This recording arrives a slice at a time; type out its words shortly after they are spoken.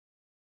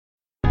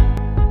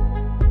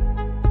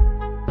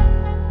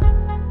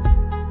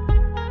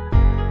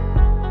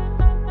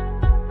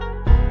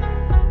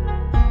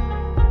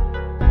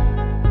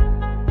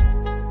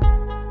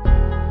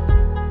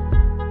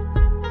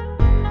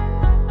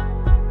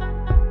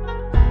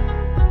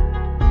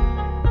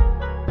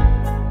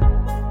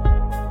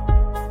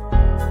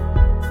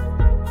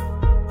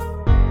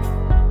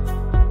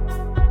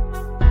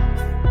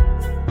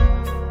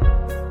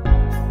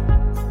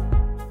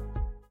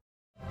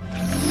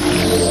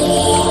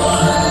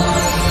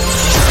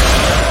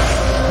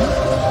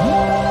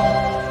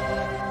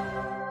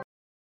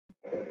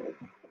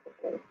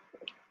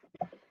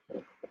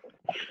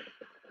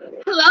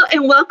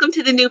welcome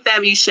to the New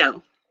Fabulous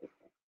Show.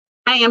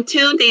 I am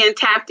tuned in,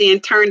 tapped in,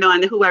 turned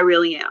on to who I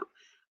really am.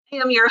 I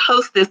am your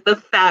hostess, the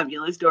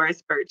fabulous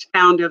Doris Birch,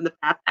 founder of the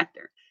Fab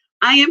Factor.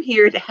 I am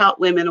here to help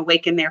women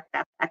awaken their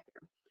Fab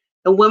Factor.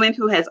 The woman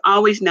who has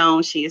always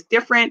known she is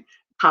different,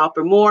 called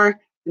for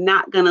more,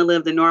 not going to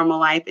live the normal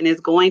life, and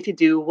is going to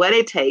do what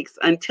it takes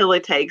until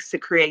it takes to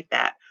create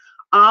that,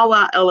 all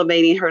while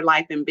elevating her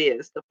life and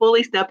biz to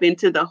fully step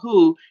into the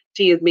who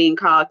she is being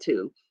called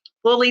to,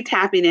 fully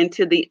tapping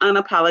into the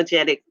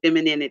unapologetic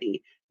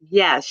femininity.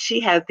 Yes, she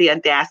has the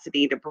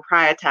audacity to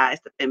prioritize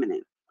the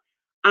feminine.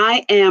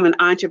 I am an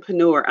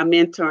entrepreneur, a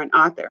mentor, and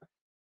author.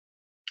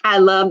 I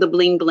love the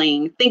bling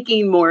bling,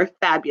 thinking more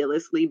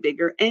fabulously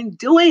bigger and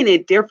doing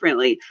it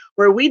differently,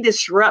 where we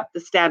disrupt the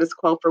status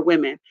quo for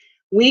women.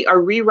 We are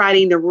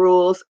rewriting the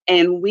rules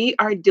and we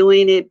are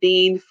doing it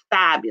being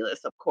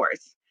fabulous, of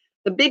course.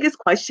 The biggest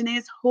question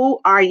is, who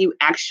are you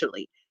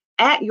actually?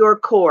 At your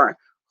core,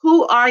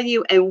 who are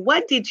you and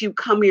what did you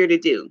come here to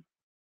do?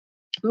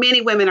 Many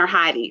women are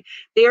hiding.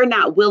 They are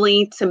not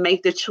willing to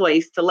make the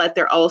choice to let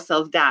their old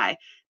selves die.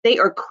 They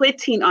are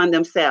quitting on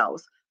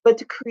themselves. But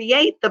to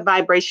create the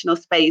vibrational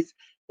space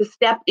to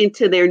step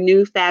into their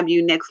new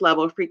Fabu next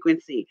level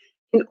frequency,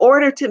 in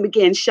order to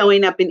begin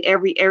showing up in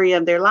every area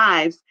of their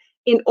lives,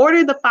 in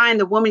order to find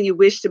the woman you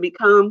wish to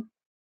become,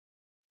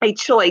 a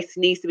choice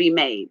needs to be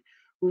made.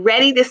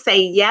 Ready to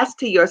say yes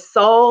to your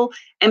soul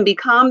and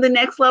become the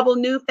next level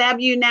new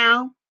Fabu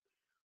now?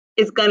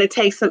 It's going to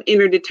take some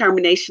inner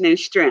determination and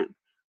strength.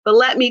 But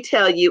let me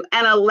tell you,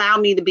 and allow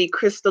me to be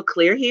crystal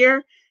clear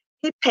here,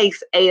 it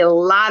takes a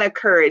lot of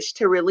courage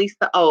to release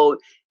the old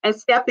and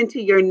step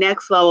into your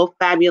next level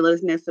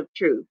fabulousness of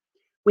truth.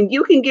 When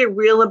you can get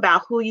real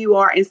about who you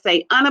are and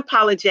say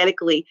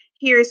unapologetically,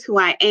 here's who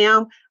I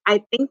am.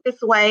 I think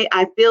this way.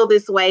 I feel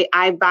this way.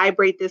 I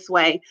vibrate this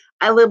way.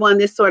 I live on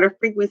this sort of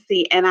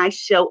frequency and I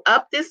show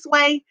up this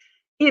way.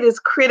 It is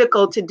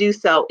critical to do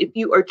so if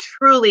you are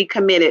truly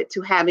committed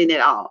to having it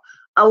all,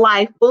 a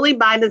life fully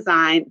by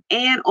design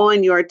and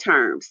on your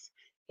terms.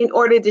 In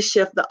order to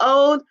shift the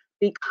old,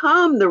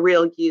 become the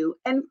real you,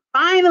 and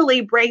finally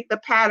break the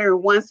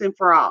pattern once and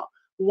for all.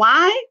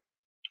 Why?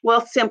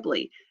 Well,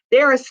 simply,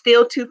 there are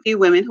still too few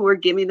women who are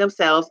giving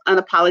themselves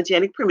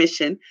unapologetic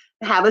permission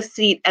to have a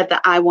seat at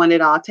the I want it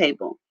all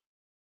table.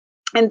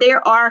 And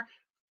there are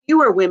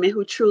fewer women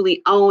who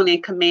truly own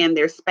and command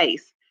their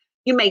space.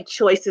 You make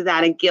choices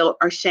out of guilt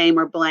or shame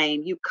or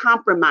blame. You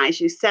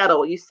compromise, you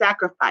settle, you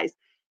sacrifice.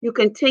 You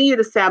continue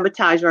to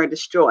sabotage or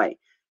destroy.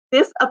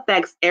 This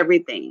affects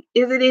everything.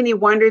 Is it any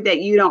wonder that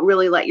you don't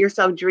really let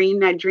yourself dream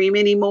that dream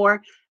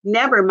anymore?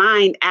 Never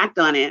mind, act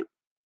on it.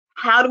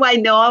 How do I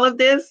know all of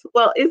this?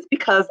 Well, it's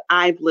because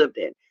I've lived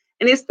it.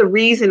 And it's the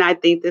reason I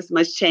think this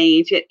must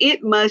change, and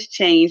it must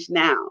change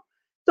now.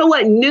 So,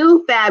 what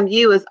New Fab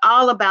You is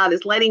all about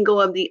is letting go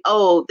of the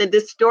old, the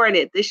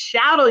distorted, the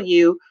shadow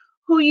you,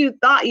 who you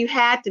thought you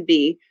had to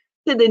be,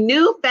 to the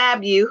new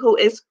Fab You who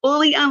is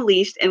fully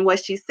unleashed in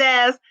what she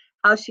says,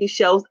 how she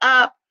shows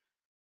up,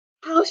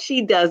 how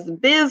she does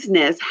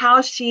business,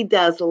 how she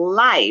does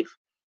life.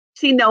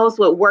 She knows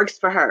what works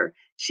for her.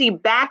 She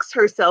backs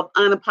herself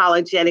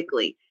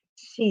unapologetically.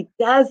 She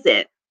does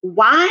it.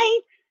 Why?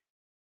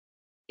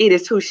 It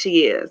is who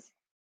she is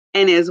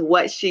and is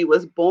what she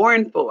was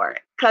born for,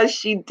 because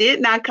she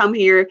did not come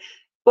here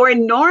for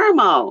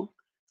normal.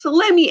 So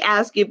let me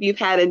ask you if you've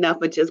had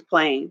enough of just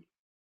playing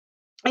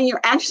and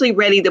you're actually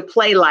ready to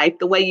play life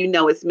the way you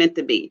know it's meant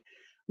to be.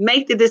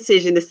 Make the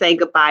decision to say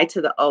goodbye to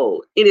the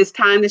old. It is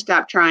time to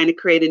stop trying to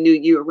create a new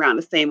you around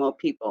the same old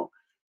people.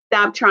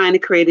 Stop trying to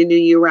create a new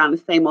you around the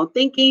same old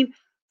thinking.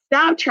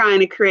 Stop trying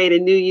to create a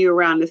new you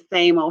around the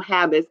same old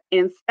habits,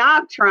 and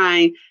stop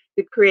trying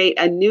to create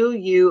a new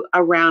you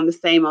around the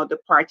same old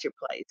departure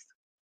place.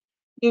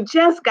 You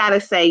just got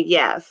to say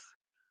yes.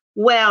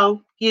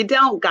 Well, you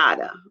don't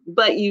gotta,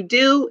 but you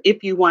do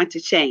if you want to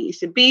change,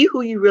 to be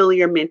who you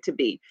really are meant to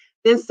be.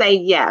 Then say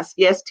yes.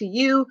 Yes to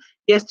you,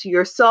 yes to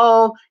your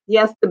soul,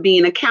 yes to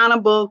being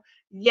accountable,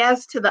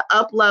 yes to the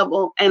up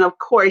level, and of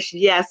course,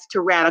 yes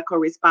to radical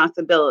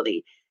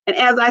responsibility. And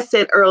as I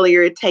said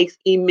earlier, it takes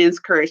immense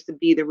courage to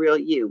be the real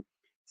you.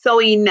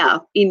 So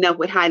enough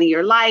with hiding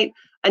your light,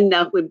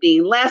 enough with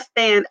being less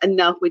than,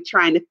 enough with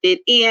trying to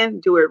fit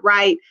in, do it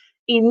right,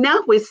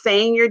 enough with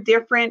saying you're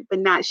different, but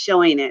not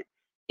showing it.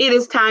 It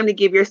is time to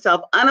give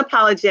yourself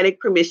unapologetic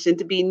permission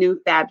to be new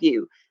Fab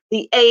You.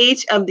 The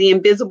age of the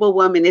invisible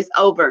woman is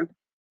over.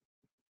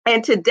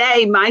 And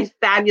today, my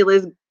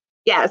fabulous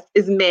guest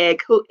is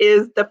Meg, who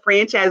is the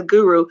franchise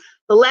guru.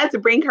 So let's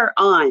bring her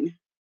on.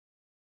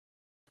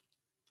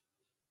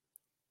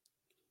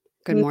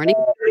 Good morning.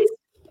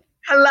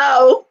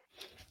 Hello.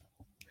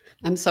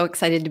 I'm so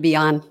excited to be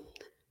on.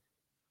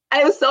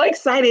 I'm so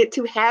excited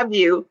to have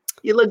you.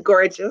 You look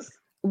gorgeous.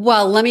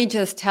 Well, let me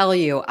just tell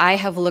you, I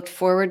have looked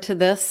forward to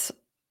this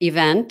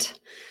event.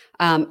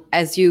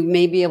 As you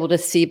may be able to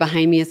see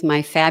behind me is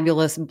my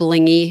fabulous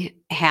blingy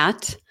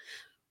hat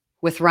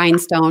with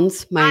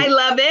rhinestones. I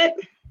love it.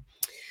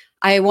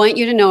 I want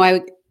you to know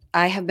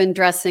I have been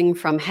dressing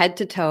from head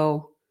to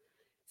toe,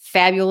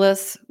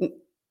 fabulous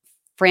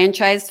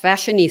franchised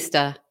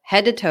fashionista,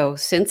 head to toe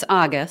since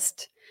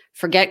August.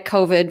 Forget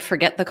COVID,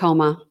 forget the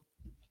coma.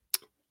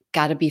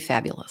 Gotta be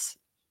fabulous.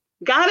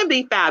 Gotta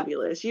be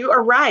fabulous. You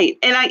are right.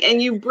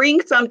 And you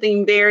bring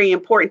something very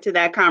important to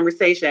that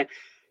conversation.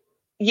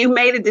 You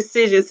made a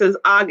decision since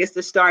August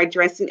to start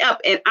dressing up.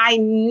 And I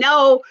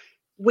know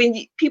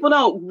when people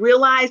don't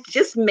realize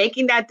just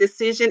making that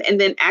decision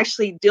and then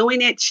actually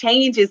doing it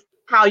changes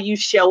how you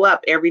show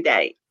up every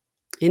day.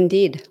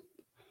 Indeed.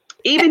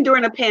 Even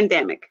during a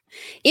pandemic.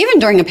 Even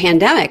during a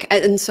pandemic.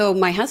 And so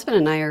my husband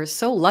and I are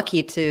so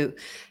lucky to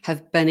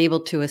have been able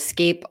to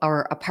escape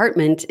our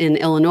apartment in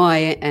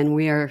Illinois, and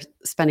we are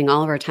spending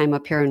all of our time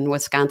up here in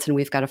Wisconsin.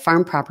 We've got a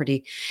farm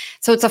property.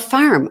 So it's a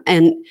farm,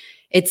 and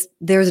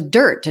there's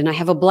dirt, and I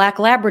have a black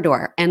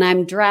Labrador, and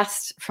I'm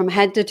dressed from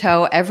head to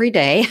toe every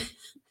day.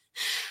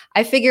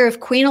 I figure if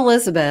Queen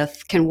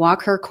Elizabeth can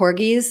walk her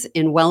corgis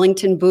in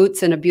Wellington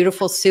boots and a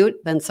beautiful suit,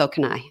 then so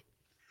can I.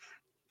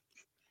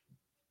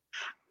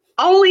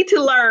 Only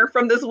to learn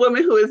from this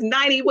woman who is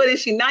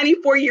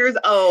 94 years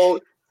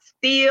old,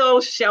 still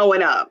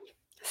showing up.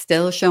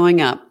 Still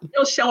showing up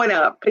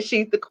Because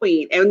she's the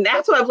queen. And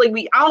that's what I believe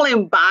we all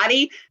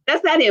embody.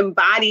 That's that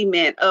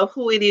embodiment of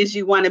who it is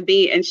you want to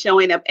be and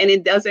showing up. And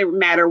it doesn't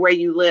matter where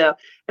you live.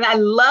 And I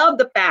love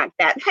the fact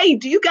that, hey,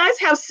 do you guys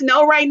have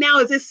snow right now?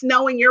 Is it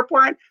snow in your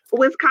part of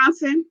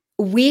Wisconsin?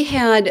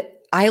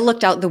 I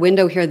looked out the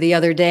window here the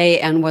other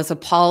day and was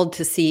appalled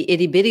to see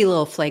itty bitty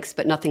little flakes,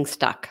 but nothing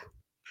stuck.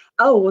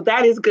 Oh, well,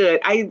 that is good.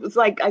 I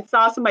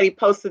saw somebody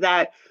posted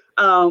that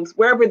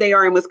wherever they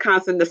are in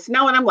Wisconsin, the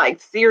snow, and I'm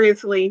like,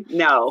 seriously?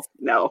 No.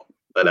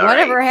 But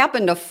whatever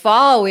happened to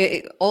fall?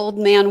 Old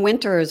man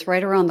winter is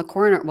right around the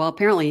corner. Well,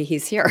 apparently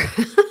he's here.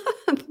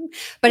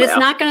 But it's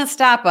not going to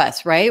stop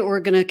us, right? We're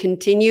going to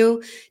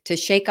continue to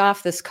shake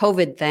off this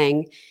COVID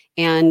thing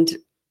and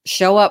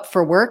show up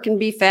for work and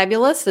be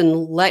fabulous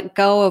and let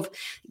go of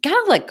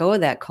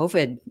that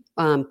COVID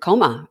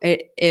coma.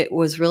 It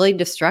was really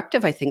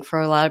destructive, I think, for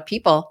a lot of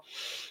people.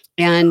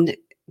 And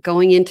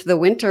going into the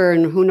winter,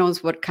 and who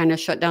knows what kind of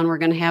shutdown we're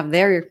going to have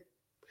there.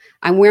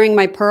 I'm wearing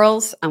my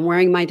pearls. I'm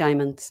wearing my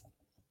diamonds.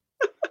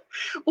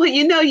 Well,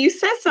 you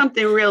said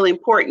something really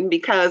important,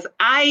 because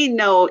I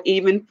know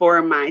even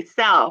for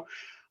myself,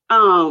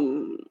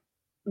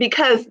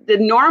 because the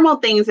normal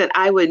things that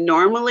I would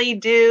normally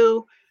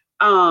do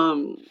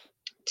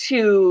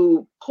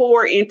to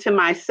pour into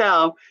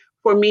myself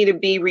for me to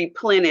be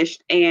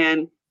replenished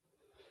and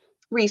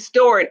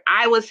restored,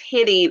 I was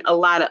hitting a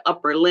lot of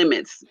upper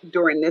limits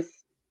during this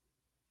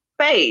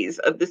phase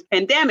of this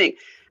pandemic.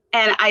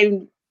 And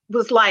I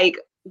was like,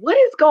 what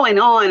is going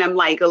on? I'm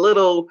like a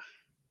little,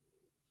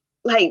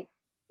 like,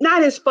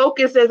 not as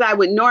focused as I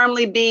would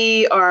normally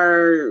be,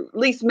 or at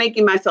least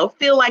making myself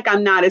feel like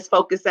I'm not as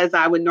focused as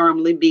I would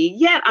normally be.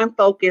 Yet I'm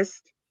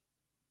focused,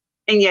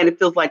 and yet it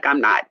feels like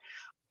I'm not.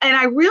 And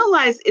I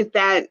realized is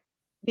that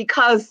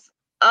because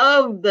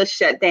of the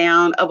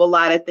shutdown of a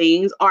lot of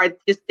things, or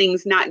just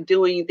things not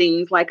doing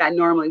things like I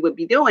normally would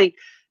be doing,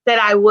 that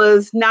I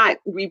was not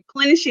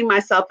replenishing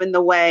myself in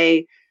the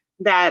way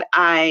that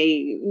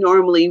I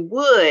normally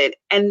would.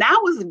 And that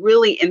was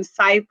really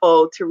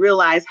insightful to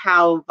realize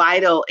how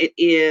vital it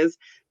is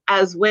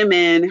as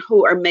women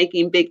who are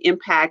making big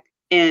impact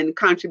and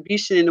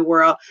contribution in the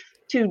world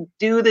to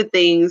do the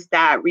things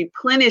that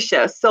replenish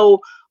us.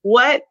 So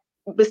what,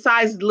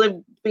 besides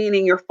being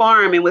in your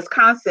farm in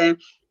Wisconsin,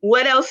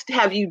 what else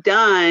have you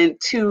done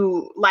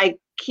to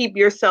keep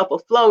yourself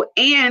afloat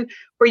and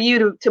for you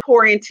to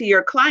pour into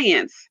your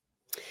clients?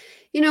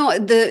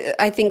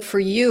 I think for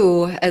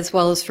you, as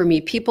well as for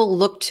me, people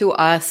look to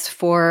us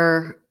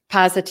for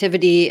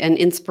positivity and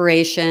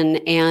inspiration,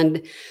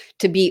 and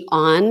to be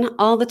on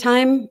all the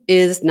time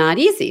is not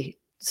easy,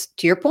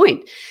 to your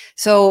point.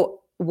 So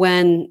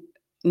when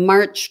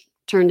March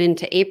turned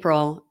into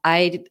April,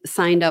 I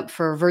signed up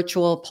for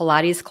virtual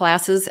Pilates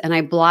classes, and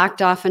I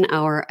blocked off an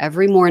hour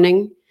every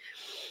morning.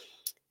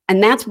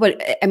 And that's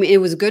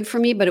it was good for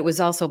me, but it was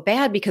also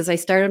bad because I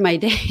started my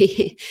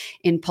day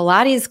in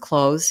Pilates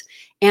clothes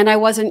and I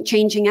wasn't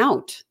changing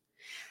out.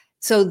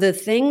 So the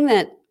thing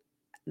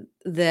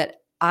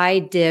that I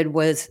did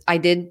was I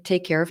did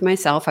take care of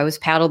myself. I was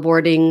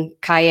paddleboarding,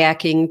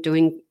 kayaking,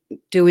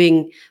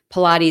 doing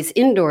Pilates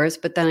indoors,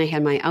 but then I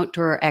had my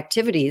outdoor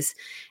activities.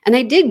 And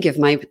I did give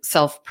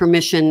myself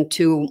permission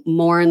to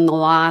mourn the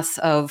loss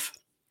of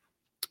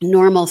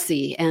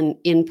normalcy and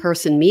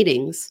in-person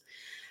meetings.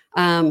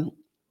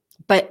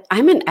 But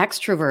I'm an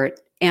extrovert,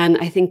 and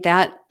I think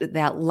that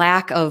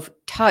lack of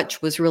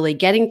touch was really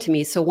getting to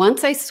me. So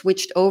once I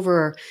switched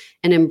over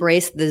and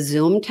embraced the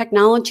Zoom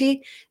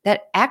technology,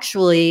 that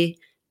actually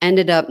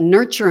ended up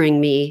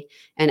nurturing me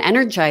and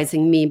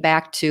energizing me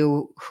back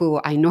to who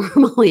I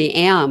normally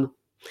am.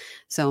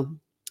 So,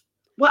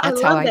 well, I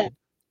love that,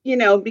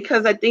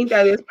 because I think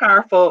that is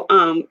powerful.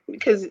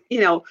 Because,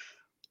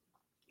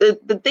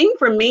 the thing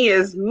for me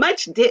is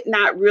much did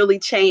not really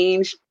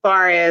change as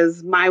far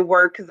as my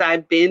work, because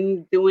I've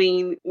been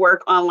doing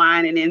work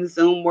online and in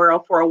Zoom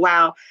world for a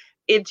while.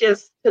 It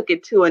just took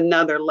it to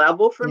another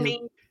level for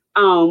me,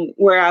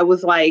 where I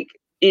was like,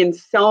 in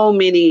so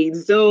many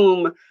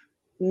Zoom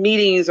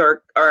meetings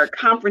or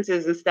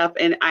conferences and stuff.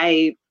 And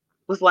I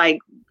was like,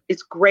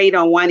 it's great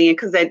on one end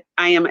because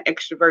I am an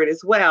extrovert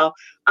as well.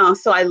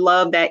 So I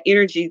love that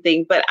energy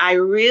thing. But I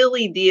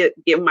really did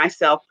give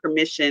myself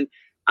permission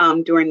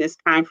during this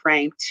time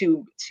frame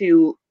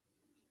to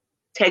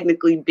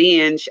technically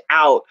binge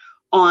out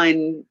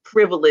on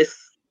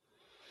frivolous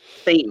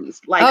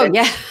things like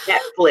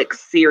Netflix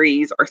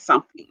series or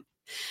something.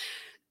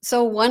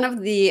 So one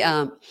of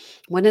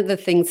the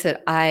things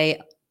that I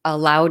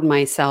allowed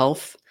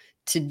myself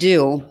to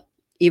do,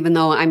 even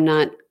though I'm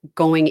not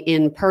going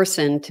in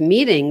person to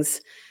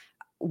meetings,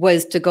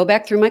 was to go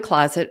back through my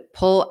closet,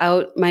 pull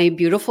out my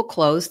beautiful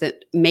clothes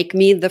that make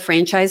me the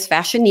franchise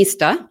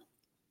fashionista.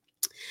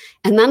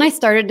 And then I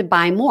started to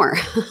buy more.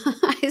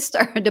 I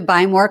started to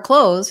buy more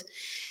clothes.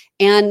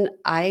 And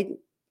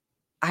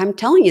I'm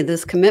telling you,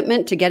 this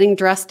commitment to getting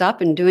dressed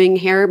up and doing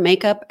hair,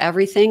 makeup,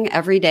 everything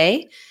every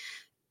day,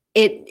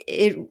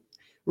 it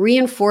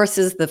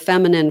reinforces the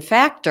feminine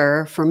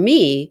factor for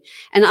me.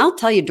 And I'll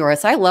tell you,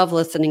 Doris, I love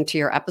listening to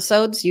your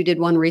episodes. You did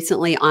one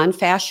recently on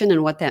fashion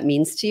and what that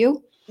means to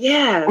you.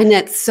 Yeah. And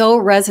that so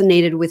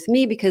resonated with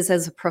me because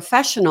as a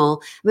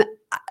professional,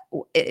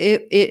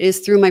 it is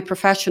through my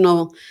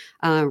professional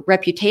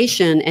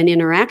reputation and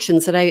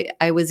interactions that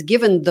I was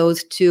given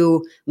those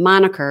two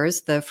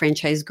monikers, the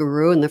franchise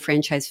guru and the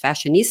franchise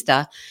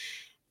fashionista.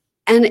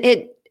 And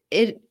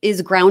it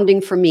is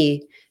grounding for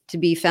me to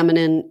be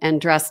feminine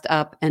and dressed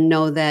up and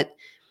know that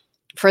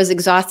for as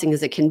exhausting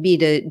as it can be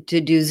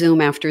to do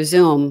Zoom after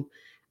Zoom,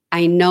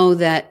 I know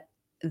that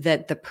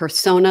the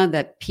persona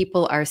that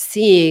people are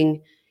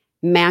seeing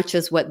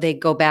matches what they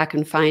go back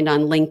and find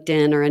on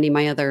LinkedIn or any of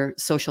my other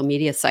social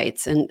media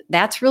sites. And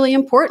that's really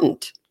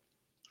important.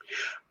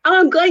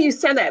 I'm glad you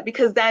said that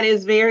because that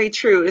is very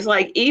true. It's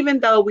like, even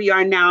though we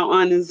are now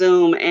on a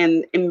Zoom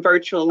and in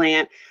virtual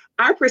land,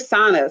 our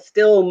persona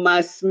still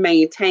must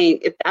maintain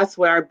if that's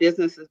what our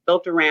business is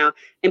built around.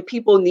 And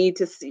people need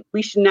to see,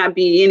 we should not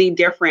be any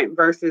different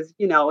versus,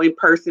 in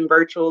person,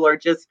 virtual, or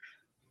just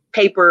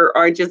paper,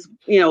 or just,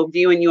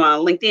 viewing you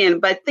on LinkedIn.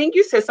 But I think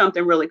you said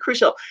something really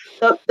crucial.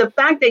 The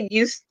fact that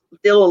you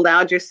still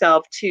allowed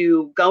yourself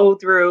to go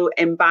through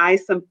and buy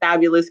some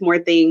fabulous more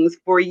things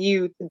for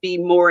you to be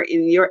more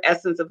in your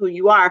essence of who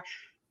you are,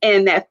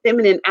 and that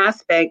feminine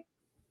aspect,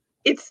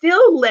 it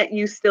still let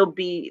you still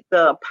be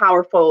the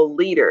powerful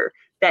leader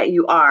that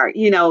you are,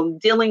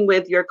 dealing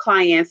with your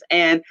clients.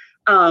 And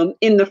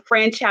in the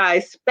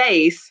franchise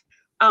space,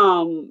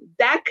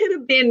 that could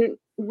have been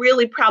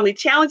really probably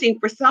challenging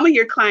for some of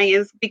your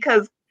clients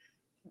because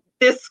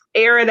this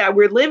era that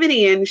we're living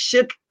in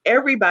shook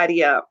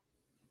everybody up.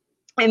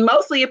 And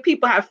mostly if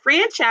people have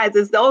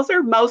franchises, those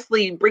are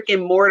mostly brick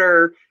and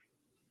mortar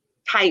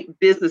type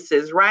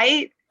businesses,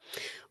 right?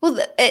 Well,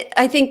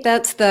 I think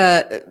that's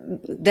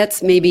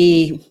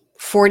maybe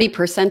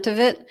 40% of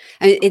it.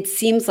 It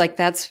seems like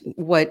that's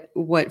what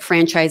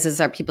franchises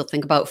are. People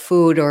think about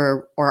food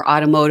or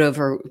automotive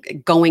or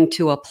going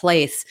to a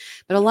place,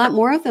 but a lot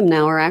more of them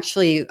now are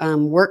actually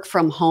work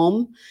from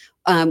home,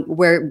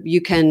 where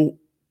you can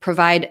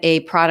provide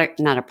a product,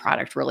 not a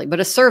product really, but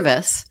a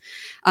service,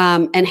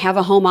 and have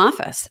a home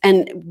office.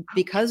 And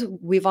because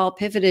we've all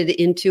pivoted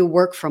into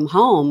work from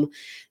home,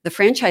 the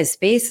franchise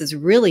space is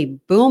really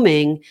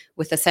booming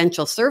with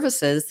essential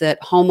services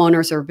that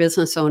homeowners or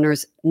business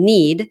owners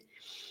need.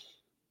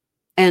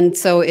 And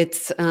so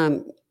it's,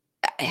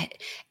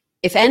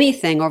 if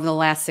anything, over the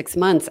last 6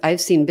 months,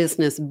 I've seen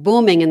business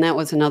booming. And that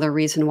was another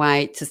reason why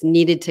I just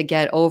needed to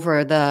get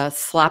over the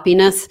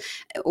sloppiness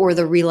or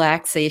the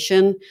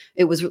relaxation.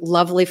 It was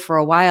lovely for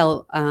a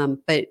while.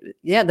 But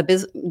yeah,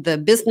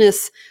 the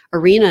business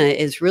arena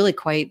is really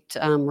quite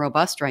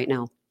robust right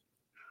now.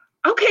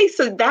 Okay,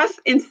 so that's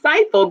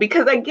insightful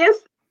because I guess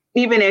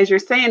even as you're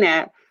saying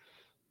that,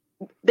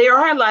 there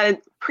are a lot of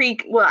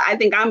I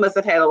think I must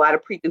have had a lot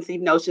of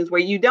preconceived notions where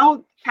you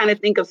don't kind of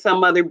think of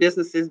some other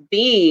businesses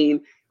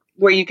being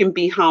where you can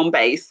be home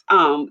based.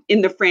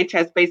 In the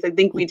franchise space, I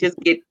think we just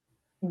get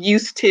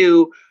used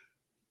to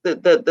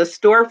the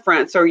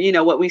storefronts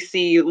or, what we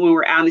see when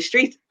we're out in the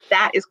streets.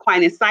 That is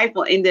quite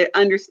insightful, and to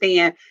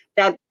understand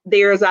that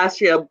there's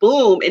actually a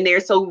boom in there.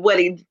 So what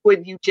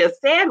you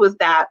just said was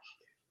that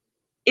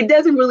it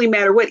doesn't really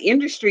matter what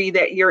industry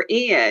that you're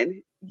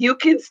in, you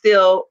can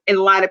still, and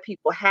a lot of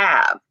people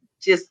have,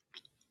 just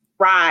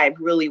thrive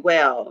really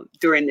well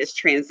during this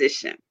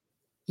transition.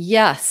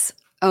 Yes.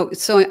 Oh,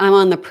 so I'm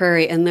on the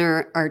prairie and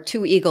there are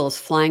two eagles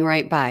flying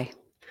right by.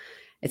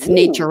 It's Ooh.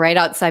 Nature right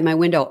outside my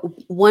window.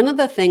 One of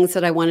the things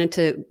that I wanted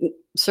to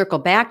circle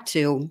back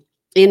to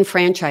in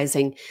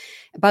franchising,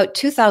 about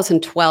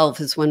 2012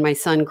 is when my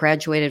son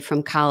graduated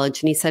from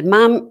college, and he said,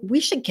 "Mom, we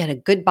should get a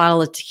good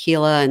bottle of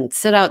tequila and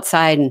sit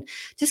outside and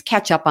just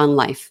catch up on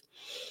life."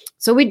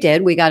 So we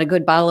did. We got a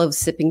good bottle of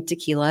sipping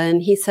tequila,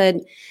 and he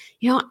said,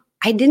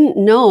 "I didn't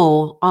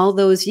know all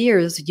those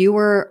years you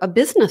were a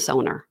business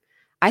owner.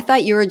 I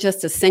thought you were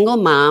just a single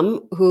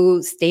mom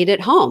who stayed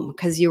at home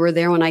because you were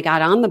there when I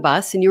got on the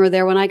bus and you were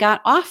there when I got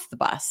off the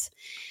bus."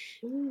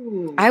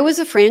 Ooh. I was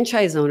a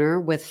franchise owner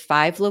with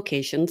 5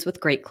 locations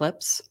with Great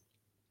Clips.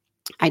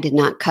 I did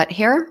not cut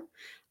hair.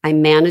 I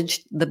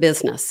managed the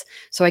business.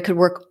 So I could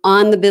work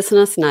on the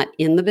business, not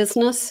in the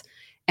business,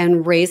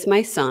 and raise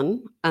my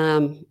son.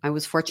 I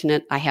was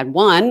fortunate I had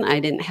one. I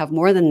didn't have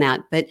more than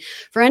that. But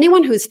for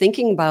anyone who's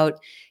thinking about,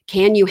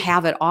 can you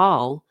have it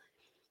all?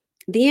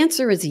 The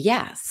answer is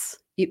yes.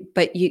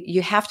 But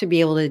you have to be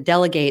able to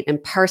delegate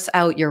and parse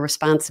out your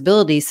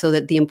responsibilities so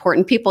that the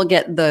important people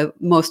get the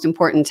most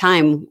important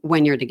time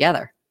when you're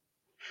together.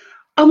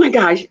 Oh my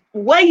gosh,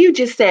 what you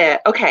just said.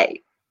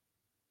 Okay.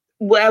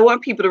 What I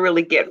want people to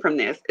really get from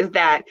this is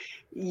that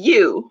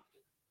you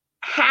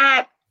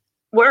had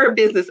were a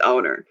business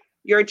owner.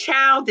 Your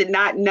child did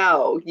not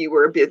know you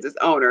were a business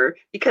owner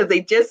because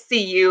they just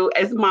see you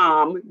as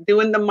mom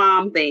doing the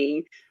mom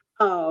thing.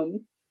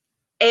 Um,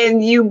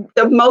 and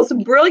the most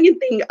brilliant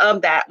thing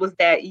of that was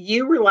that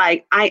you were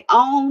like, I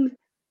own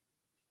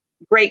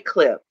Great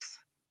Clips.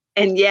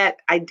 And yet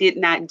I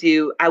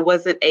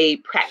wasn't a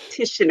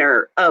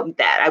practitioner of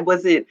that. I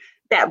wasn't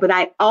that, but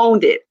I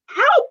owned it.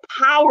 How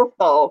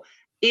powerful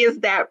is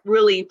that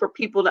really for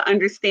people to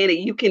understand that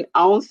you can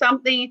own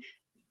something,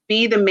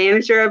 be the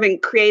manager of it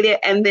and create it,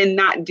 and then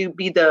not do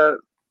the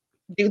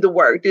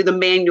work, do the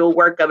manual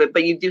work of it,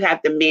 but you do have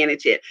to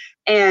manage it.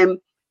 And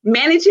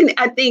managing,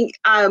 I think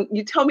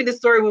you told me the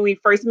story when we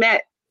first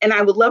met, and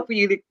I would love for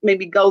you to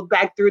maybe go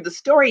back through the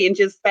story and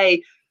just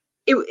say,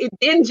 it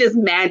didn't just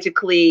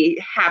magically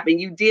happen.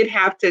 You did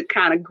have to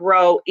kind of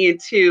grow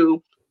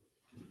into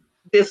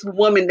this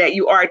woman that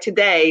you are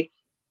today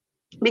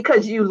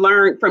because you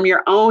learned from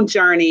your own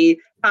journey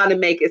how to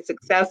make it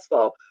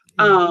successful.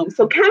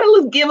 So kind of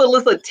let's give a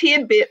little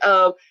tidbit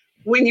of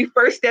when you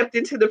first stepped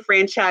into the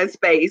franchise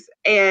space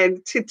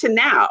and to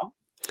now.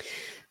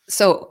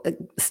 So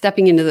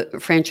stepping into the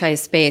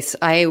franchise space,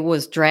 I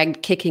was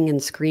dragged kicking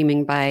and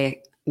screaming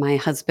by my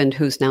husband,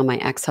 who's now my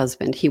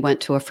ex-husband. He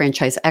went to a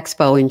franchise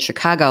expo in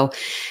Chicago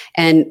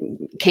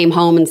and came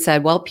home and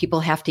said, well, people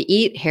have to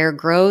eat, hair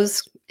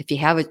grows. If you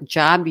have a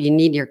job, you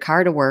need your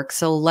car to work.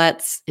 So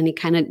and he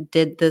kind of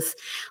did this,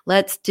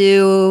 let's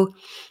do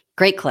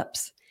Great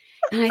Clips.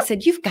 And I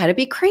said, you've got to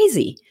be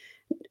crazy.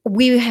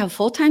 We have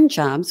full-time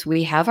jobs.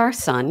 We have our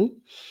son.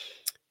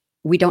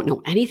 We don't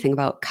know anything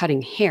about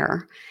cutting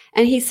hair.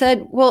 And he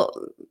said, well,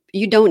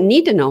 you don't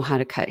need to know how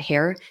to cut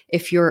hair.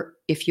 If you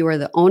are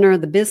the owner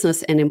of the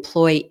business and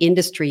employ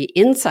industry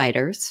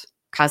insiders,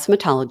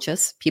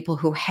 cosmetologists, people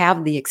who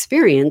have the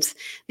experience,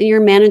 then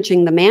you're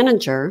managing the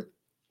manager.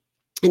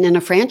 And in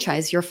a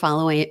franchise, you're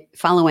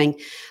following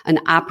an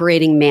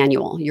operating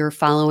manual. You're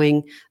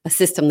following a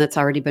system that's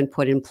already been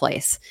put in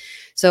place.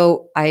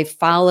 So I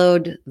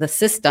followed the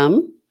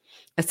system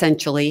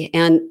essentially,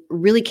 and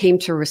really came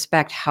to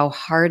respect how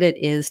hard it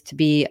is to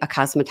be a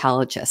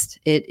cosmetologist.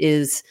 It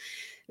is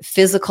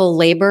physical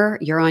labor.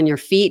 You're on your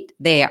feet.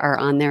 They are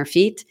on their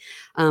feet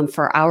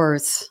for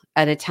hours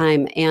at a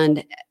time.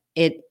 And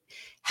it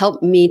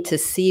helped me to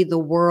see the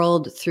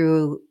world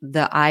through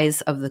the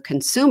eyes of the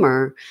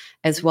consumer,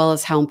 as well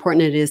as how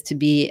important it is to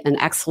be an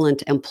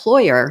excellent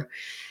employer.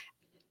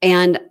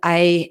 And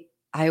I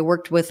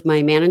worked with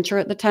my manager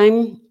at the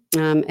time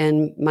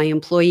and my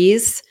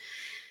employees.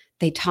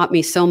 They taught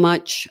me so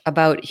much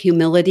about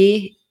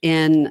humility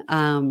in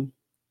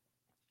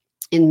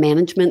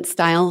management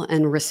style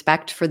and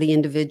respect for the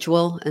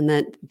individual, and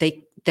that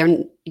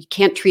you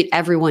can't treat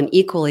everyone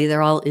equally.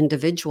 They're all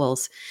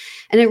individuals.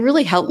 And it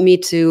really helped me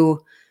to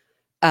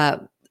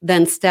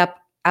then step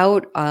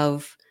out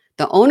of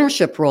the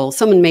ownership role.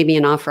 Someone made me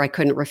an offer I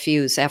couldn't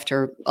refuse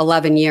after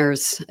 11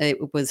 years.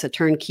 It was a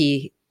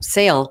turnkey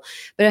sale,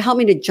 but it helped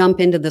me to jump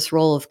into this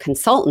role of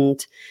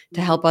consultant to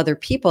help other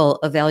people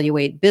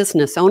evaluate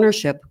business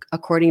ownership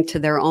according to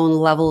their own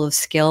level of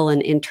skill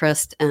and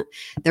interest and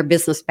their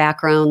business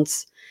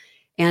backgrounds.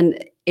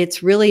 And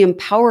it's really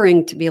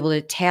empowering to be able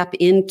to tap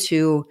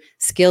into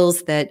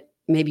skills that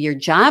maybe your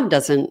job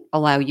doesn't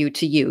allow you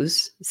to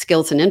use,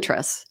 skills and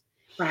interests.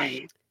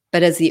 Right.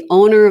 But as the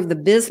owner of the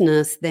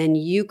business, then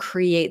you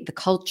create the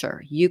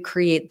culture, you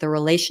create the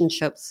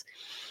relationships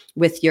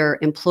with your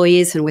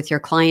employees and with your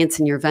clients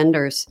and your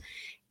vendors.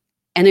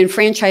 And in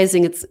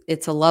franchising,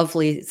 it's a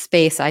lovely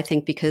space, I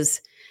think,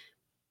 because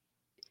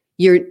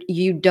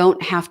you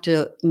don't have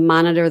to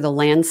monitor the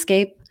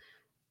landscape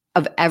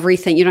of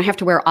everything. You don't have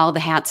to wear all the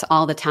hats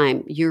all the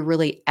time. You're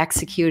really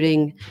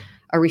executing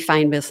a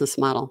refined business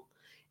model.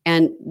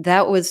 And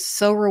that was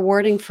so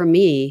rewarding for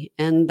me.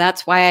 And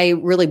that's why I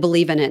really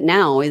believe in it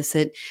now, is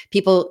that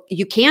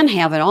you can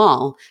have it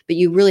all, but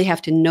you really have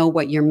to know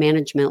what your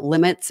management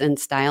limits and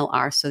style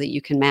are so that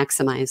you can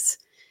maximize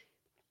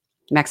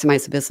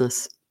the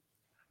business.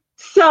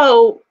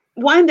 So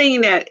one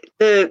thing that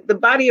the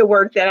body of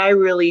work that I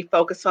really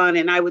focus on,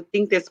 and I would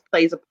think this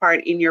plays a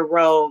part in your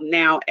role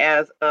now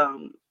as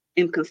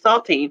in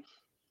consulting,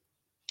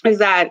 is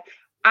that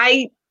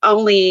I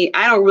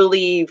I don't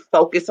really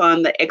focus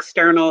on the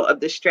external of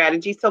the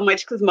strategy so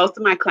much because most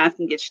of my clients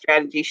can get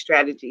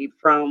strategy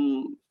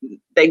from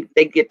they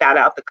get that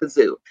out the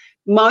kazoo.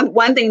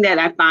 One thing that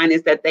I find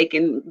is that they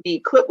can be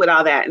equipped with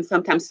all that and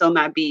sometimes still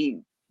not be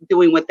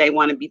doing what they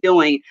want to be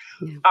doing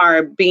Yeah.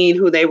 or being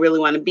who they really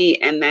want to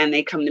be. And then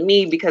they come to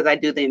me because I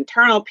do the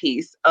internal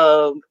piece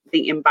of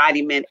the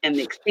embodiment and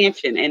the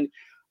expansion.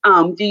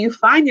 And do you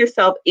find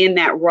yourself in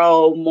that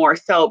role more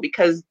so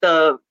because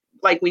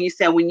like when you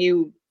said when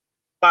you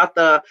bought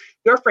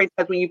your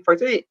franchise when you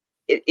first did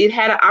it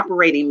had an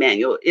operating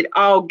manual. It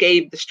all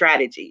gave the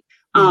strategy.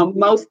 Yeah.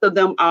 Most of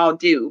them all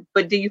do.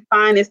 But do you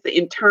find it's the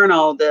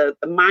internal, the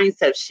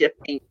mindset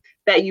shifting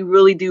that you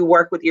really do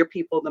work with your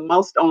people the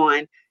most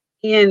on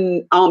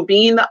in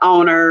being the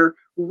owner,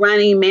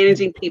 running,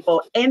 managing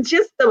people, and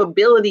just the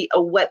ability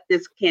of what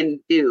this can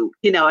do,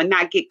 and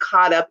not get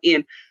caught up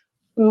in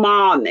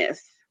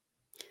smallness?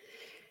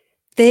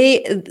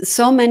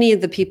 So many of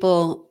the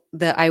people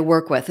that I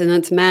work with, and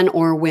it's men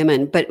or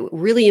women, but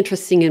really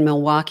interesting in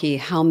Milwaukee,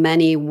 how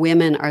many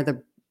women are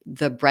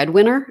the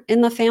breadwinner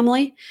in the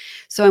family.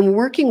 So I'm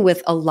working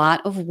with a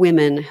lot of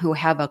women who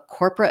have a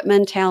corporate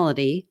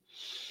mentality.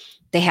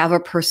 They have a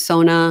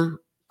persona,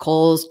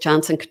 Kohl's,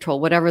 Johnson Control,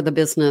 whatever the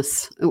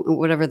business,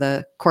 whatever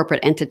the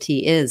corporate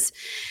entity is.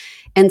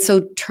 And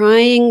so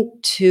trying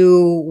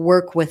to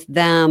work with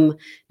them,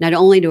 not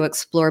only to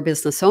explore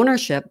business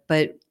ownership,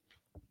 but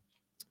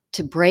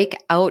to break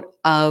out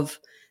of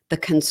the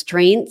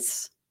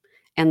constraints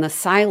and the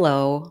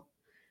silo,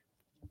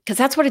 because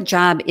that's what a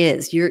job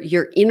is.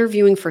 You're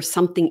interviewing for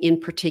something in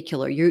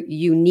particular.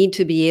 You need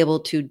to be able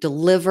to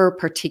deliver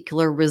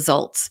particular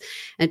results.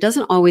 And it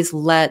doesn't always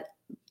let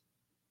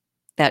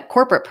that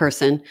corporate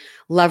person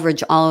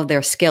leverage all of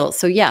their skills.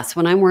 So yes,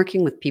 when I'm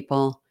working with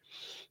people,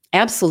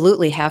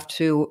 absolutely have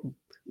to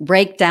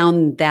break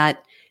down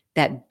that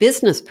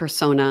business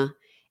persona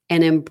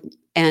and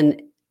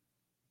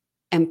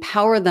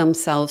empower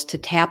themselves to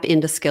tap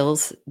into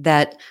skills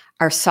that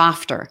are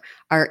softer,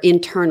 are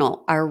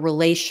internal, are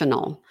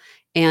relational.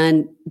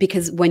 And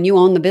because when you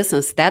own the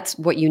business, that's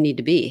what you need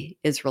to be,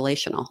 is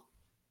relational.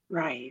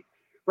 Right.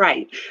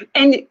 Right.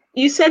 And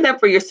you said that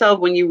for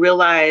yourself when you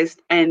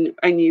realized and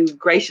you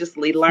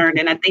graciously learned.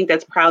 And I think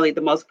that's probably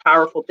the most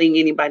powerful thing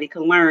anybody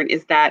can learn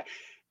is that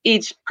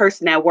each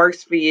person that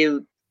works for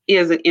you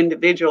is an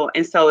individual.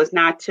 And so it's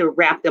not to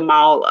wrap them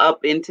all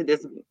up into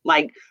this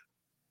like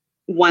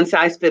one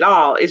size fit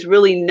all. It's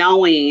really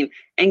knowing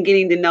and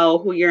getting to know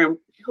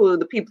who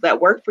the people that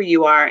work for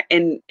you are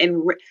and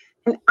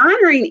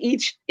honoring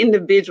each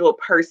individual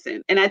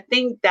person. And I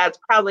think that's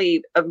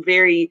probably a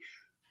very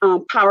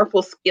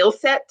powerful skill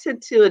set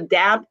to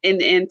adapt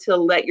and to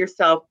let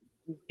yourself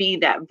be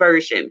that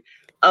version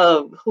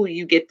of who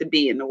you get to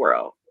be in the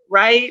world,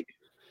 right?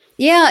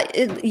 Yeah,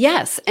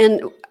 yes.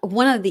 And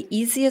one of the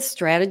easiest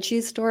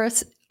strategies,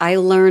 Doris, I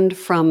learned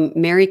from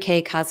Mary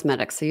Kay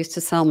Cosmetics. I used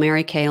to sell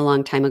Mary Kay a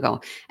long time ago.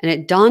 And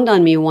it dawned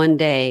on me one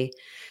day,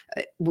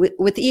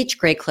 with each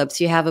Great Clips,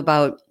 you have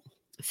about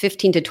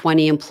 15 to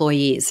 20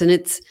 employees.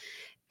 And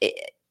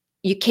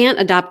you can't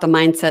adopt the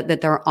mindset that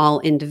they're all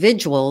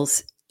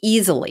individuals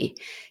easily.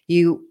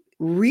 You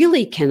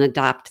really can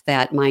adopt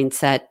that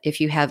mindset if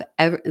you have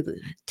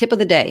tip of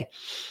the day,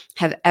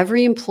 have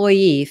every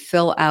employee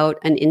fill out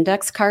an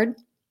index card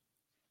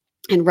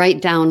and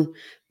write down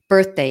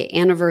birthday,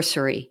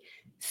 anniversary,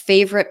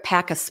 favorite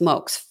pack of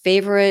smokes,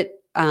 favorite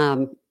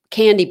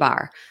candy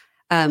bar,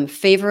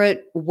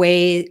 favorite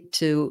way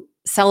to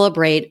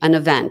celebrate an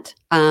event,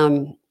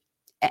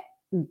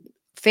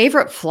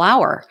 favorite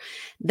flower.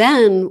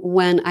 Then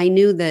when I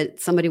knew that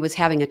somebody was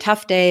having a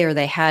tough day or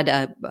they had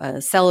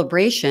a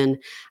celebration,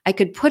 I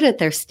could put at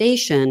their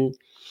station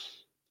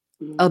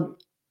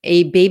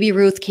a Baby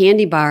Ruth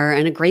candy bar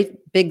and a great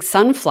big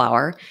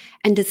sunflower.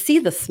 And to see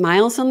the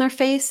smiles on their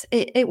face,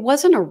 it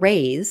wasn't a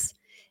raise.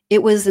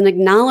 It was an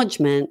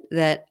acknowledgement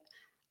that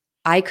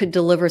I could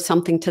deliver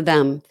something to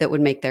them that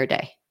would make their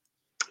day.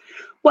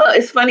 Well,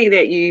 it's funny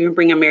that you even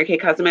bring up Mary Kay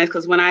Cosmetics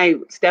because when I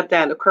stepped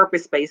out of the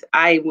corporate space,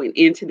 I went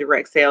into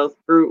direct sales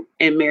through,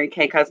 and Mary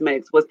Kay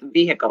Cosmetics was the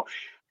vehicle.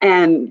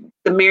 And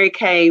the Mary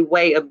Kay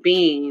way of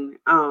being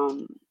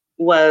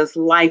was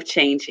life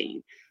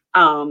changing.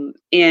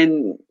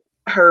 And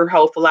her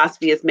whole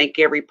philosophy is make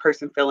every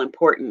person feel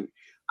important.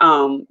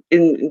 And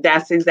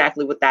that's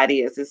exactly what that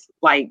is. It's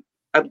like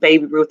a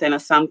Baby Ruth and a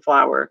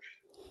sunflower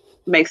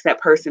makes that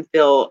person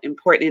feel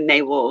important and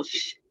they will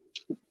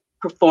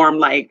perform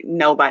like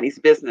nobody's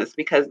business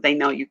because they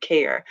know you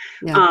care.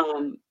 Yeah.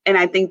 And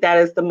I think that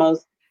is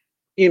was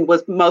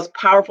the most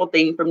powerful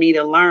thing for me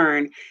to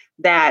learn,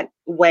 that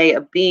way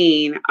of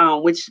being,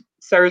 which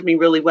serves me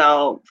really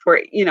well for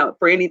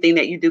anything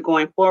that you do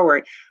going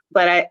forward.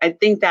 But I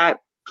think that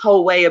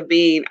whole way of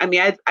being, I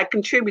mean, I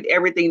contribute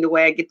everything the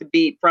way I get to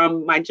be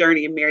from my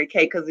journey in Mary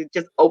Kay because it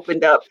just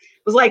opened up.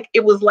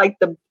 It was like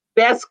the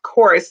best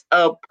course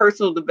of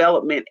personal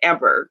development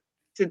ever.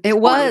 It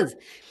was.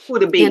 Who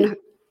to be.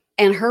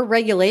 And her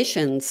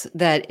regulations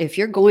that if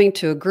you're going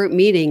to a group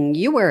meeting,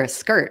 you wear a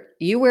skirt,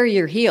 you wear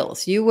your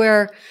heels,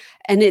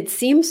 And it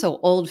seems so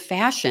old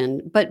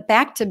fashioned, but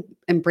back to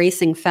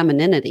embracing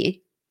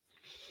femininity,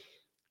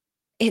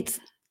 it's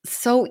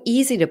so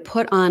easy to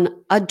put on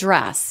a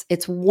dress.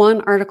 It's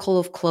one article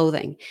of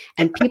clothing,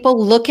 and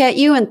people look at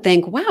you and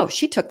think, wow,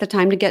 she took the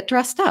time to get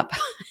dressed up.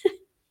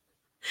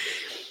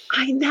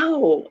 I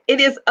know.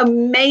 It is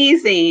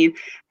amazing.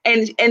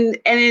 And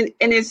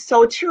it's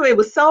so true. It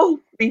was so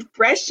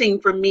refreshing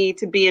for me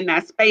to be in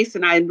that space.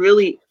 And I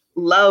really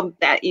love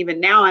that even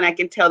now. And I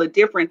can tell the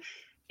difference.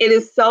 It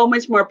is so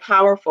much more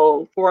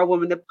powerful for a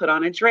woman to put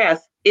on a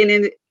dress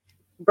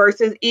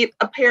versus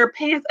a pair of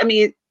pants. I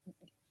mean,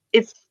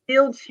 it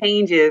still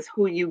changes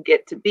who you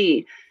get to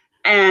be.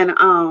 And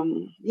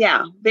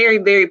yeah, very,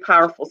 very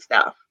powerful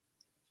stuff.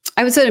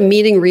 I was at a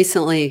meeting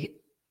recently.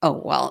 Oh,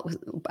 well,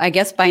 I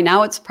guess by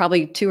now it's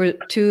probably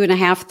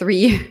 2.5,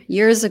 3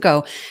 years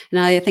ago. And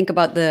I think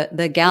about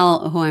the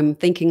gal who I'm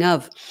thinking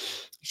of.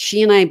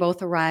 She and I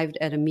both arrived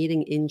at a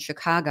meeting in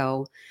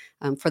Chicago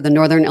for the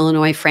Northern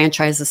Illinois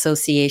Franchise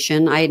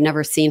Association. I had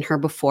never seen her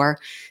before.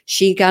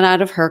 She got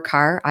out of her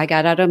car. I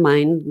got out of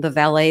mine. The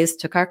valets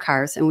took our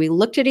cars, and we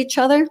looked at each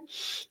other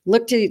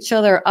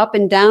up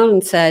and down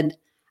and said,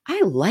 I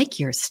like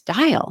your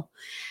style.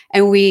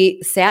 And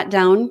we sat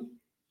down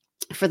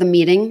for the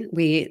meeting.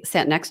 We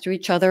sat next to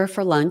each other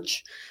for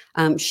lunch.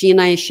 She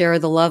and I share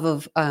the love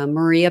of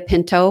Maria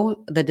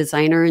Pinto, the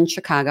designer in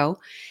Chicago.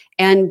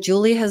 And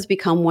Julie has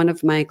become one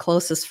of my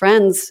closest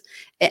friends.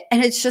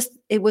 And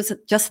it was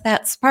just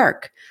that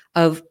spark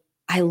of,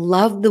 I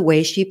loved the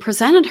way she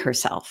presented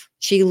herself.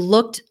 She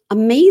looked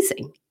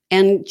amazing.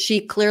 And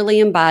she clearly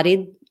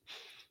embodied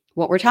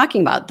what we're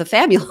talking about, the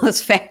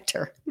fabulous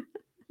factor.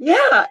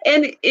 Yeah.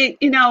 And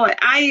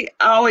I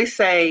always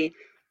say,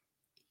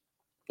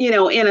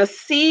 in a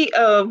sea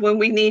of when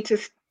we need to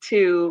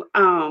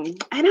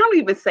I don't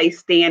even say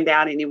stand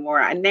out anymore.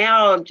 I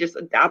now have just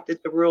adopted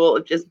the rule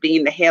of just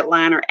being the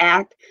headliner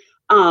act.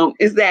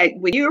 Is that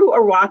when you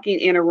are walking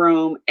in a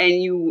room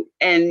and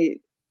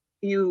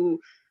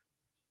you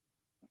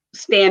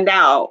stand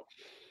out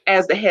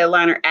as the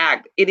headliner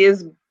act, it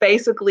is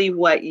basically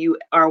what you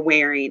are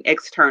wearing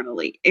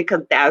externally,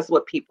 because that's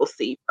what people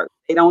see first.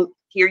 They don't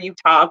hear you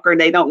talk, or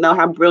they don't know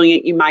how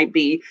brilliant you might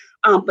be,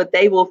 but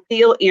they will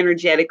feel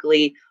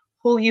energetically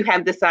who you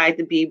have decided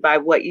to be by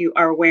what you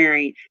are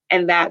wearing.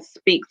 And that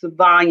speaks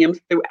volumes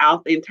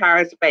throughout the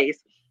entire space.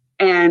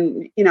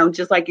 And,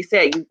 just like you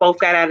said, you both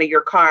got out of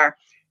your car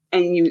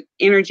and you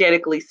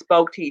energetically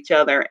spoke to each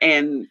other,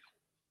 and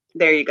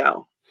there you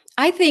go.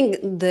 I think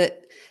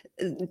that,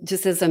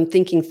 just as I'm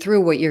thinking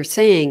through what you're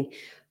saying,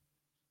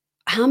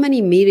 how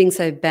many meetings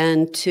I've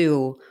been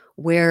to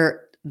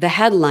where the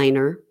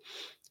headliner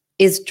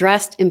is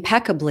dressed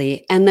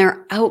impeccably and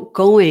they're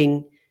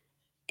outgoing.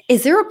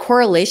 Is there a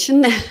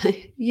correlation,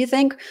 you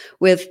think,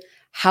 with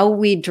how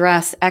we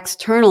dress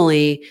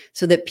externally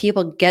so that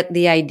people get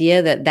the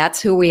idea that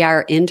that's who we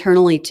are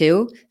internally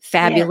too?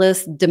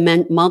 Fabulous,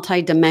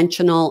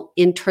 multi-dimensional,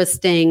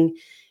 interesting.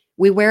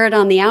 We wear it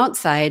on the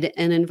outside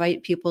and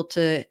invite people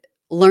to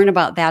learn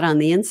about that on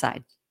the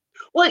inside.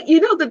 Well,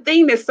 the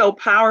thing that's so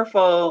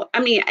powerful, I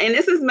mean, and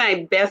this is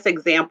my best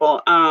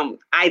example,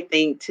 I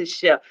think, to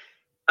shift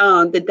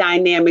the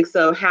dynamics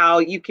of how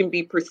you can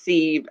be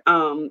perceived,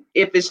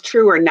 if it's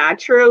true or not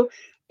true,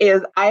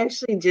 is I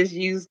actually just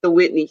used the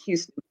Whitney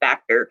Houston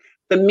factor.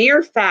 The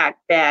mere fact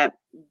that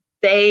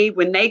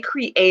when they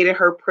created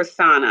her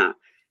persona,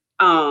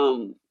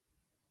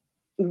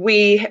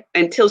 we,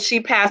 until she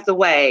passed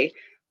away,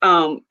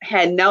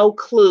 had no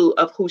clue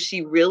of who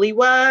she really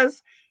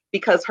was,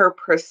 because her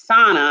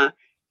persona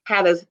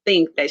had us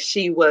think that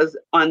she was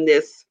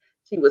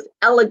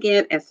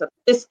elegant and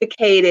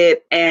sophisticated,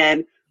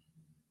 and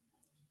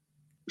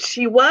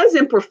she was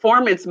in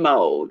performance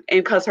mode,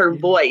 and because her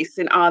voice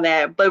and all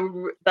that, but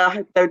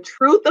the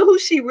truth of who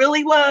she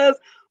really was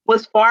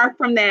far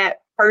from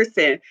that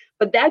person.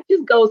 But that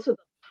just goes to the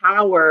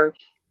power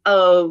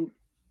of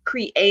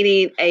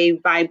creating a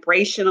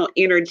vibrational,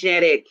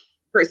 energetic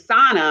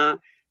persona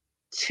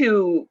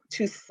to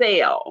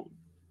sell,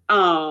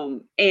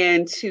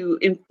 and to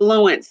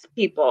influence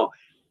people.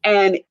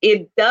 And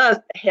it does.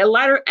 The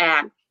headliner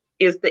act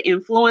is the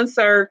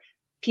influencer.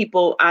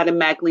 People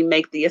automatically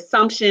make the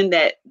assumption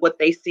that what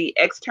they see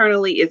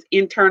externally is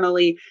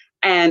internally.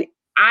 And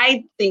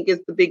I think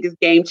it's the biggest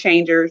game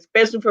changer,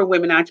 especially for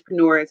women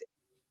entrepreneurs,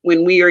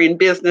 when we are in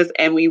business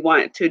and we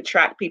want to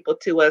attract people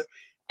to us,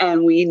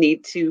 and we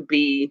need to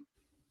be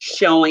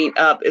showing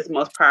up as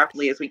most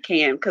powerfully as we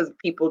can, because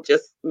people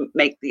just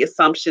make the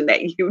assumption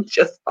that you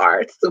just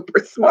are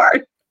super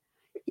smart.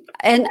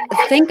 And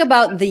think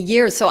about the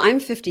years. So I'm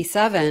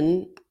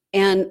 57,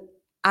 and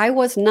I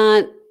was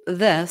not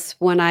this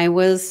when I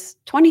was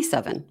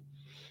 27.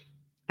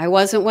 I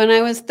wasn't when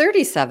I was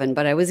 37,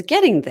 but I was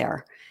getting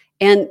there.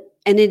 And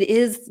it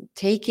is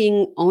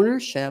taking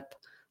ownership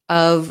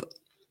of,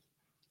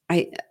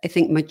 I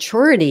think,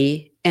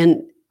 maturity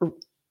and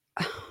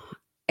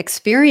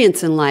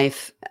experience in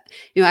life.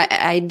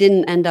 I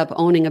didn't end up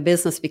owning a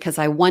business because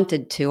I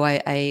wanted to.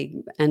 I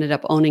ended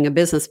up owning a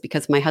business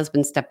because my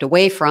husband stepped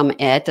away from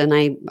it, and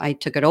I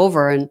took it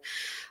over and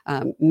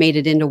made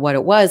it into what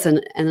it was.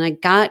 And I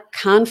got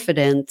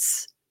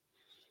confidence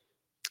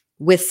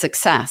with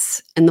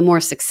success. And the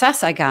more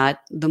success I got,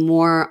 the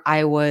more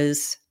I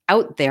was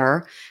out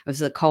there. I was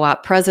the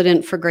co-op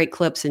president for Great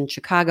Clips in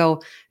Chicago,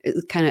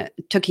 kind of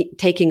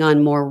taking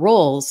on more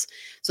roles.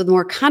 So the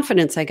more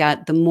confidence I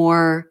got, the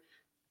more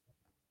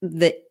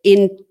the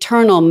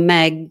internal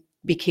Meg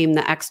became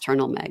the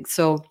external Meg.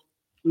 So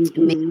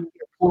making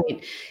your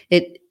point,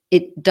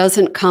 it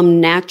doesn't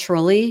come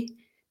naturally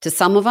to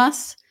some of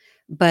us,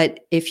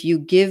 but if you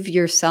give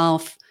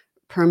yourself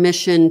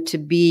permission to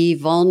be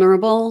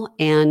vulnerable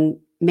and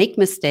make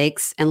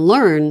mistakes and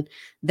learn,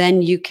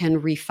 then you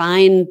can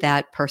refine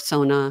that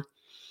persona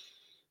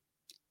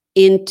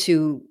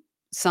into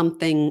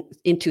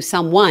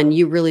someone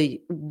you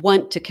really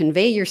want to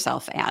convey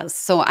yourself as.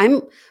 So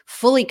I'm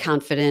fully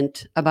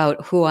confident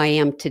about who I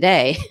am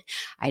today.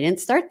 I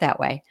didn't start that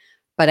way,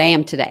 but I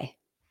am today.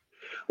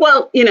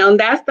 Well,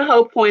 that's the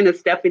whole point of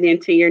stepping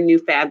into your new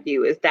fab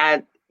you, is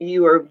that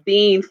you are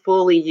being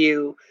fully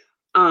you,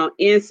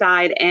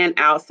 inside and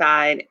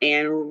outside,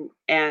 and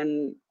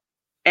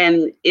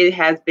it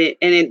has been,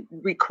 and it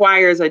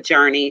requires a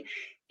journey.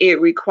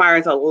 It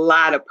requires a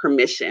lot of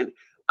permission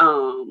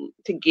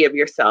to give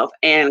yourself,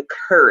 and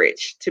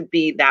courage to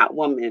be that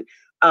woman,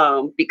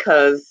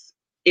 because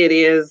it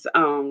is,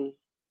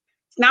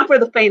 it's not for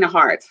the faint of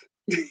heart.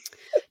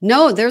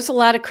 No, there's a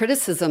lot of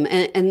criticism,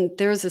 and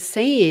there's a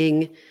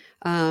saying,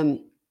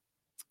 and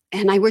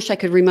I wish I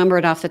could remember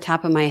it off the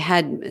top of my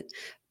head.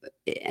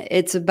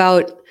 It's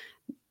about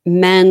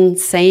men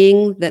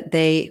saying that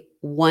they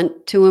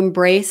want to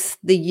embrace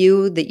the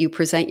you that you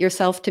present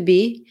yourself to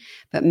be,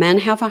 but men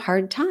have a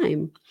hard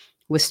time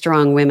with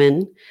strong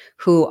women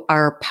who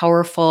are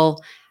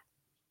powerful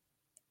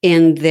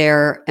in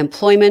their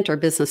employment or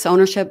business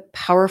ownership,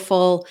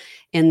 powerful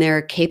in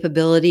their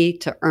capability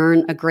to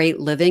earn a great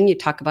living. You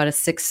talk about a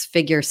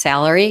 6-figure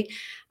salary.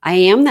 I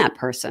am that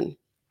person.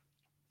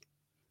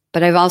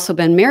 But I've also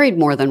been married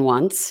more than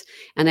once,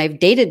 and I've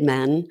dated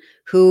men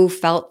who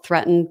felt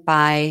threatened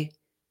by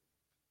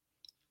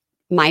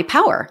my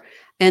power.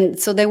 And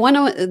so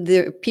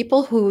the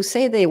people who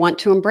say they want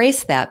to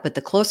embrace that, but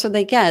the closer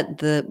they get,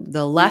 the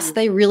less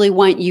they really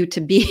want you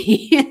to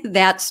be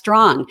that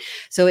strong.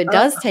 So it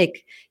does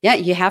take,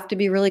 you have to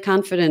be really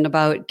confident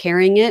about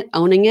carrying it,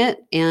 owning it,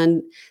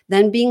 and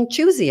then being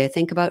choosy. I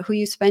think about who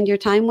you spend your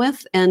time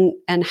with and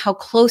how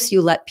close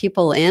you let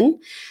people in.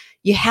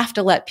 You have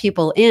to let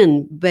people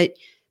in, but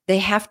they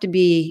have to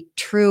be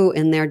true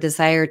in their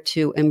desire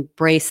to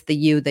embrace the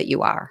you that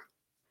you are.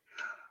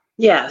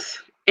 Yes.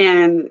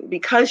 And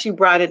because you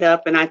brought it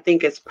up, and I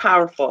think it's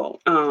powerful,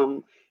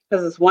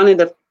 because it's one of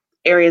the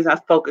areas I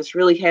focus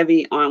really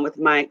heavy on with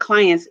my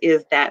clients,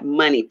 is that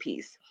money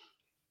piece.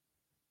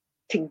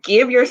 To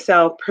give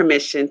yourself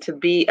permission to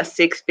be a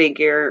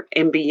 6-figure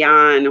and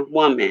beyond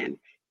woman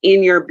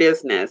in your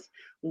business.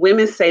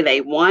 Women say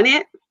they want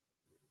it,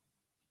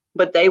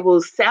 but they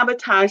will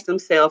sabotage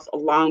themselves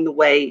along the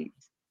way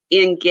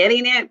in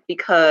getting it,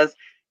 because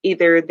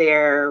either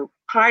their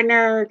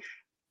partner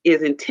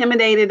is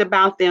intimidated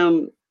about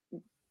them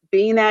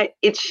being that.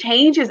 It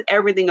changes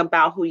everything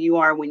about who you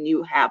are when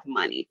you have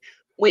money.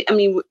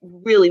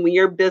 Really, when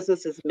your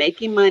business is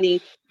making money,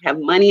 you have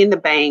money in the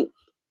bank,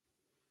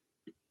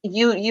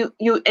 you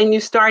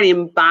start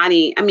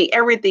embodying,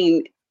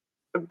 everything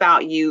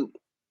about you.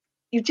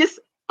 You just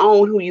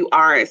own who you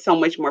are so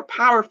much more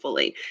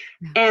powerfully.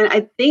 And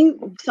I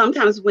think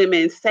sometimes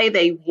women say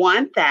they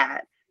want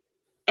that,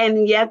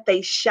 and yet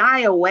they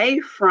shy away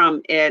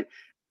from it.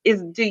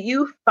 Do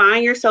you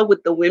find yourself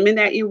with the women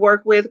that you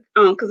work with?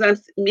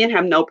 Because men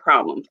have no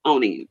problem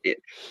owning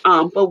it.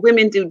 But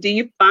women do. Do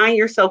you find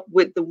yourself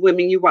with the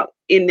women you work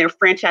in their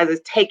franchises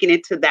taking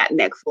it to that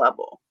next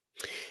level?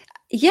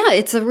 Yeah,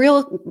 I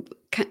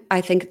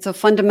think it's a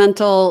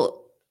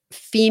fundamental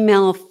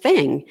female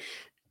thing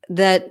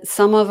that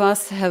some of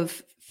us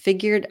have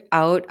figured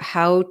out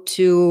how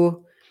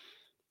to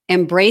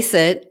embrace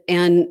it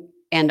and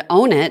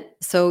own it.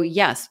 So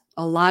yes,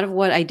 a lot of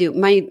what I do,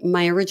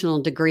 my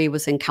original degree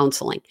was in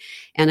counseling,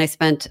 and I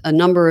spent a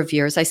number of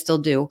years, I still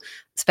do,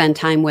 spend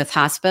time with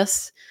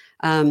hospice.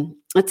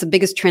 That's the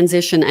biggest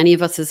transition any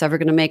of us is ever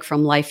going to make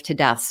from life to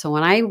death. So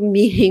when I'm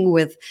meeting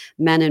with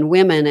men and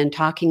women and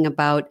talking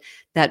about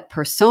that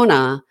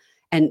persona,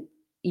 and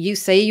you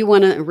say you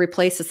want to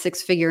replace a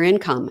 6-figure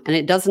income, and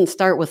it doesn't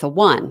start with a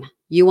 1,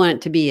 you want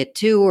it to be a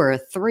 2 or a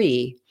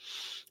 3.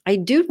 I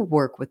do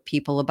work with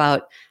people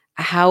about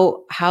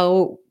how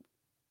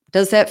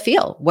does that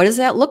feel? What does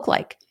that look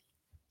like?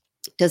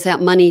 Does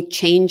that money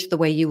change the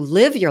way you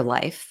live your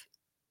life?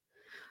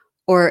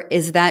 Or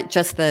is that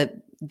just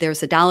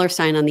there's a dollar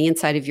sign on the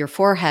inside of your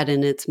forehead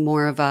and it's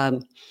more of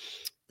a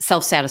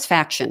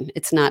self-satisfaction?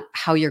 It's not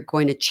how you're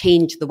going to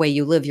change the way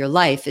you live your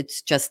life.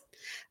 It's just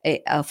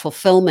a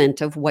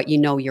fulfillment of what you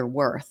know you're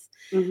worth.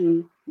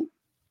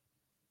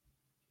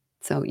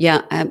 So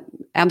yeah,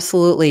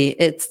 absolutely.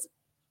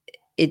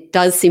 it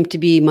does seem to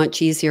be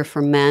much easier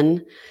for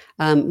men.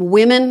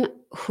 Women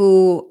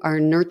who are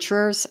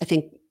nurturers, I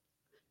think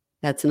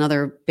that's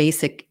another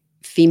basic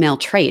female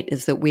trait,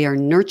 is that we are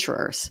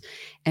nurturers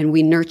and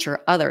we nurture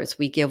others.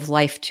 We give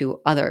life to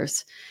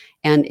others.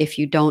 And if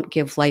you don't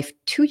give life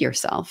to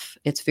yourself,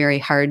 it's very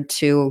hard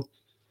to,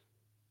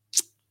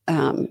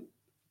 well,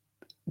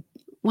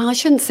 I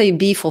shouldn't say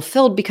be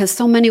fulfilled, because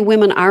so many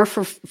women are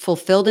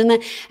fulfilled in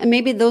that. And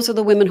maybe those are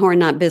the women who are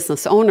not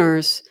business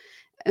owners.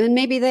 And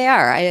maybe they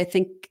are. I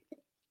think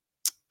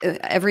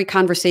every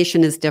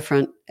conversation is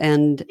different.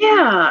 And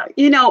yeah,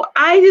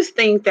 I just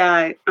think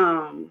that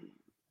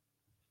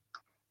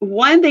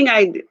one thing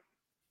I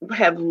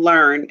have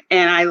learned,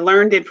 and I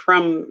learned it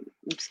from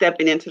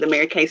stepping into the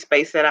Mary Kay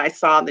space, that I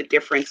saw the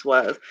difference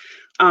was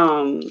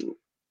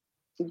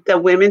the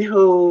women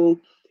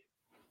who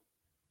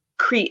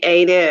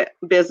created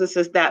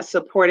businesses that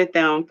supported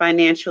them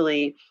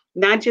financially,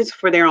 not just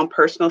for their own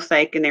personal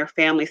sake and their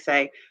family's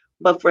sake,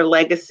 but for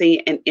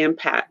legacy and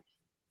impact.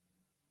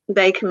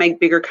 They can make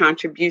bigger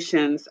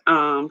contributions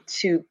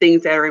to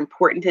things that are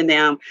important to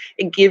them.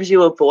 It gives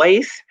you a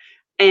voice.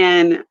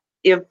 And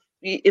if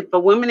a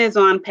woman is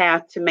on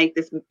path to make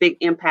this big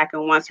impact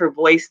and wants her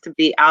voice to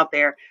be out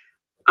there,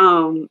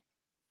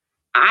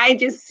 I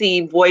just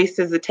see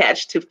voices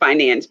attached to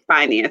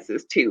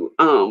finances too.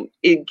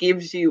 It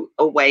gives you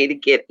a way to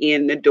get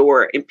in the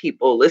door and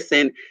people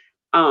listen.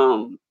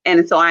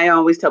 And so I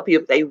always tell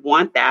people, if they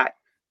want that,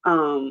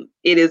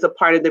 it is a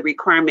part of the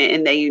requirement,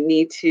 and they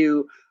need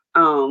to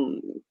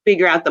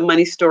figure out the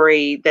money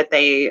story that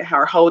they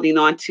are holding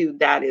on to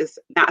that is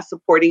not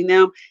supporting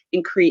them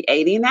in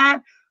creating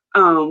that.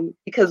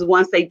 Because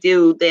once they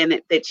do, then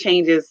it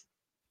changes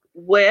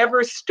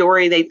whatever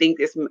story they think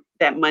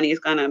that money is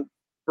going to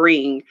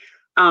bring.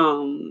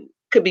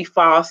 Could be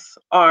false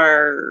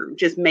or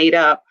just made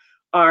up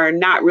or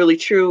not really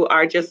true,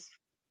 or just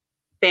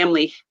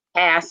family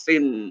past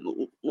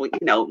and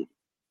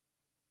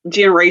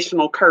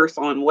generational curse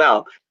on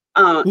wealth.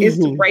 Is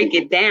to break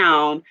it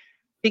down,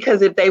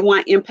 because if they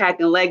want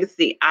impact and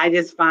legacy, I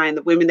just find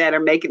the women that are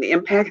making the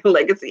impact and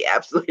legacy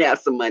absolutely have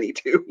some money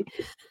too.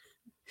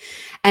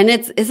 And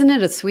isn't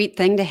it a sweet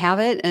thing to have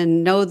it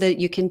and know that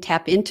you can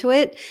tap into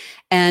it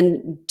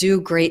and do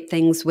great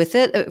things with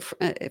it?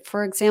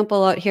 For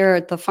example, out here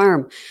at the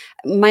farm,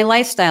 my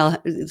lifestyle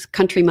is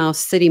country mouse,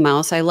 city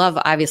mouse. I love,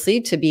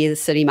 obviously, to be the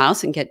city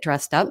mouse and get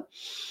dressed up.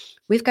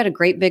 We've got a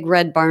great big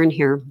red barn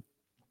here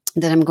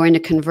that I'm going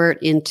to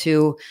convert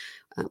into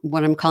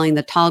what I'm calling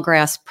the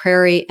Tallgrass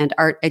Prairie and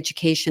Art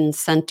Education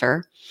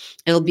Center.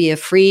 It'll be a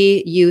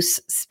free use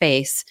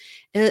space.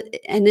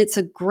 And it's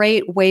a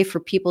great way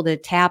for people to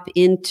tap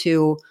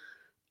into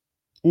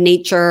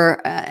nature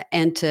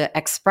and to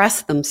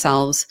express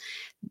themselves.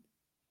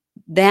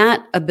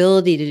 That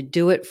ability to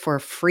do it for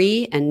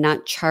free and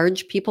not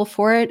charge people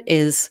for it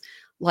is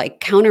like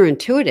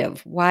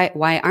counterintuitive.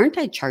 Why aren't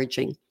I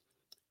charging?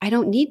 I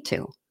don't need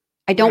to.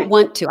 I don't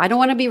want to. I don't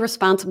want to be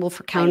responsible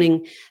for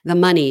counting the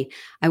money.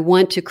 I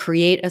want to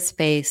create a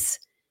space.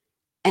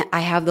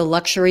 I have the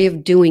luxury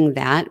of doing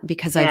that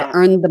because I've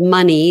earned the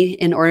money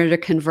in order to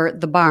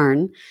convert the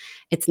barn.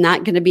 It's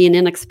not going to be an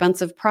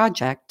inexpensive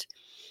project,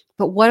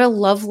 but what a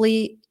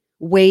lovely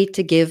way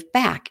to give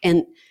back.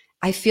 And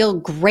I feel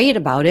great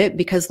about it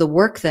because the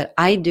work that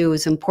I do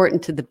is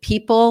important to the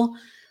people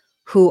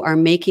who are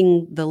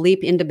making the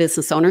leap into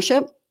business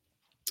ownership.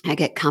 I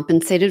get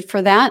compensated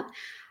for that.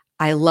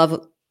 I love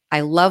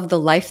the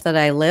life that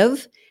I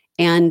live.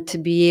 And to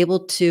be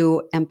able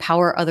to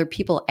empower other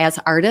people as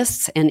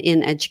artists and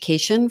in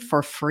education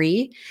for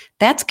free,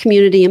 that's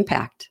community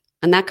impact.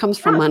 And that comes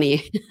from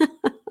money.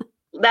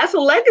 That's a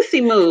legacy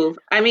move.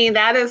 I mean,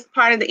 that is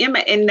part of the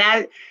image. And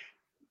that,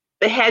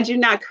 had you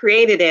not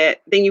created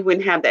it, then you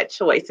wouldn't have that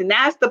choice. And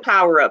that's the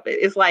power of it.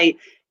 It's like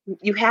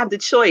you have the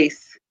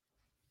choice,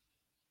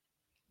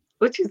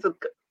 which is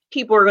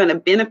people are going to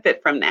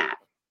benefit from that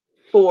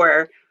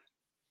forever.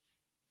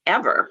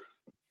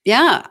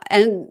 Yeah.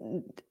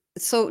 And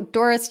so,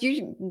 Doris,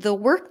 the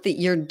work that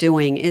you're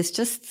doing is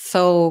just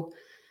so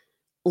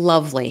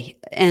lovely.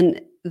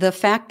 And the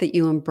fact that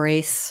you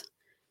embrace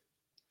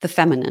the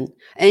feminine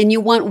and you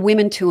want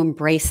women to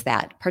embrace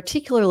that,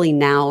 particularly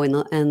now in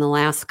the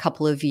last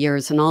couple of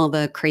years and all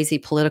the crazy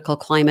political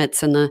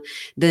climates and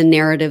the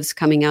narratives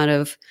coming out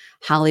of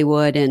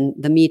Hollywood and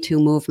the Me Too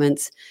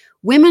movements.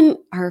 Women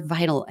are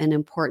vital and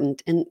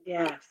important, and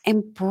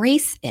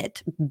embrace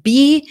it.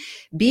 Be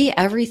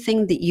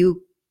everything that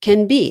you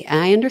can be.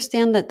 And I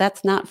understand that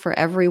that's not for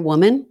every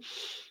woman,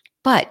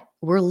 but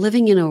we're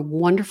living in a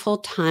wonderful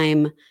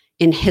time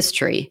in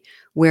history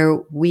where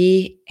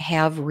we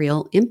have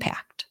real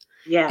impact.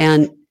 Yeah.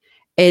 And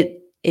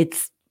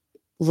it's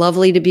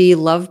lovely to be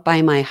loved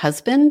by my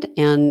husband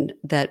and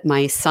that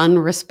my son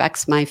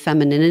respects my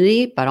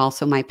femininity, but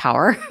also my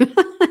power.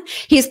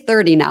 He's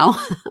 30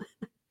 now.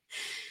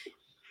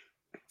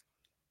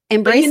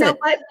 Embrace it.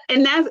 What?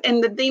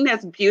 And the thing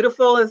that's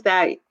beautiful is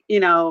that,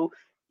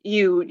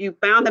 you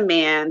found a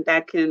man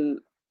that can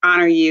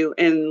honor you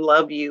and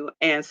love you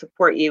and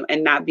support you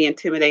and not be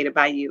intimidated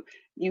by you.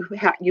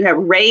 you have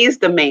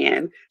raised a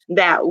man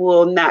that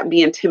will not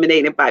be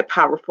intimidated by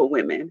powerful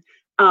women,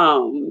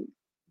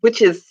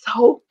 which is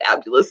so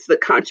fabulous. The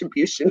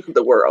contribution of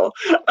the world,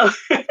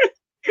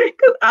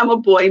 because I'm a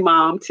boy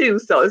mom too,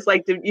 so it's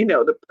like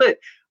to put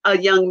a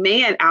young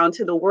man out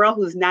into the world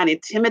who's not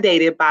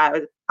intimidated by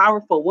a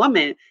powerful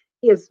woman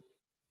is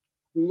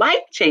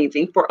life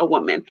changing for a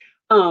woman.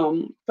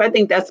 So I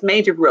think that's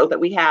major growth that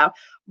we have.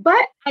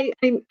 But I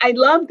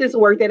love this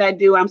work that I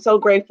do. I'm so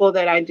grateful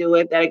that I do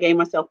it, that I gave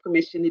myself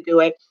permission to do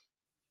it.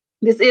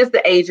 This is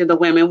the age of the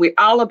women. We're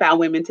all about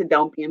women to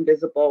don't be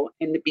invisible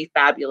and to be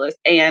fabulous.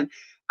 And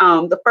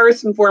the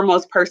first and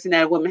foremost person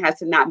that a woman has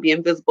to not be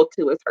invisible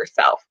to is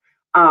herself.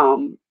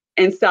 And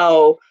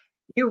so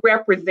you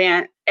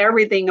represent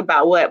everything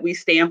about what we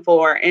stand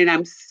for. And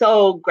I'm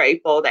so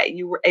grateful that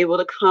you were able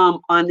to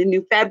come on the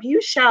new Fab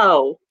You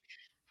show.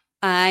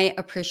 I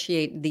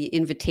appreciate the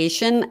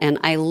invitation and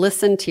I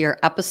listen to your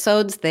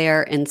episodes. They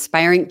are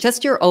inspiring.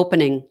 Just your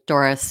opening,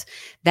 Doris,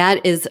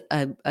 that is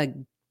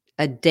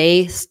a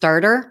day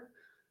starter.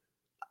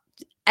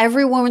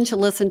 Every woman should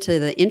listen to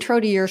the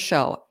intro to your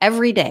show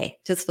every day.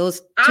 Just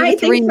those 2 to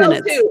 3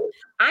 minutes. Too.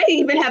 I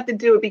even have to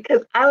do it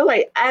because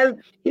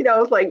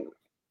it's like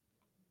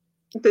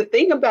the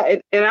thing about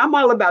it, and I'm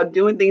all about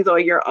doing things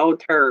on your own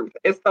terms.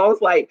 And so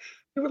it's like,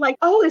 people were like,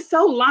 oh, it's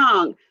so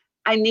long.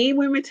 I need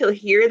women to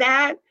hear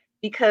that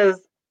because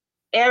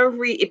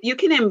if you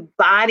can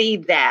embody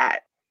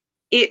that,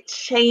 it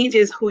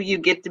changes who you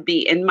get to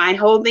be. And my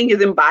whole thing is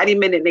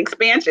embodiment and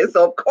expansion.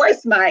 So of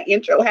course my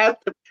intro has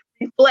to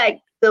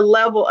reflect the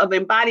level of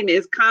embodiment.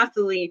 Is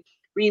constantly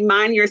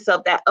remind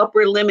yourself that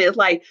upper limit is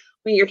like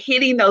when you're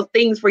hitting those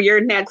things for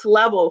your next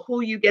level, who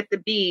you get to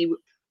be,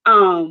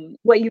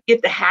 what you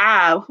get to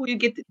have, what you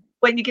get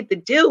to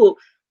do,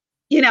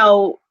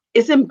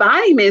 it's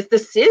embodiment, it's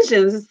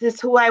decisions, it's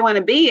just who I want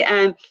to be.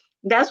 And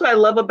that's what I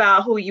love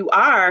about who you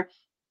are,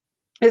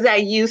 is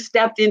that you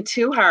stepped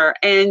into her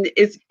and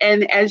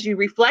as you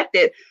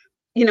reflected,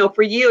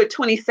 for you at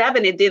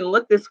 27, it didn't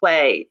look this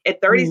way.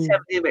 At 37,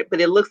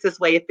 but it looks this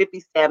way at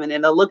 57,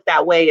 and it'll look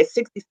that way at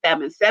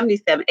 67,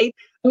 77, 8.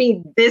 I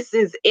mean, this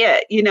is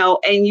it,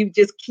 and you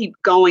just keep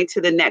going to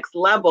the next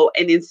level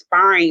and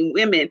inspiring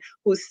women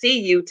who see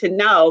you to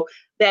know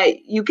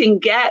that you can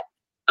get,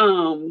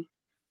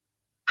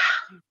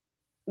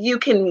 you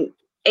can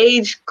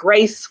age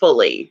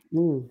gracefully.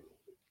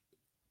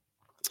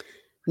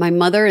 My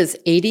mother is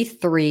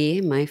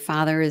 83. My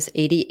father is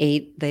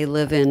 88. They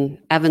live in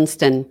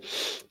Evanston.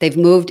 They've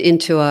moved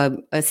into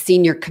a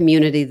senior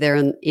community there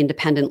in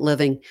independent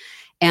living.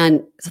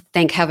 And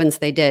thank heavens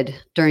they did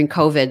during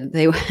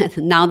COVID.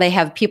 Now they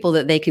have people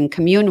that they can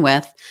commune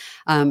with.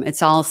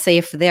 It's all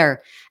safe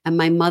there. And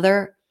my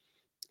mother,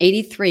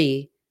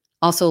 83,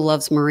 also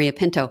loves Maria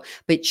Pinto.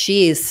 But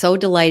she is so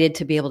delighted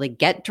to be able to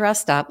get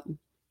dressed up,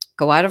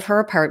 go out of her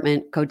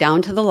apartment, go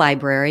down to the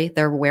library.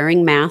 They're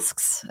wearing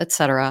masks,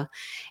 etc.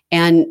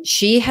 And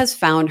she has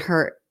found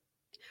her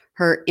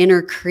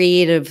inner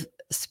creative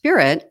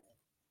spirit.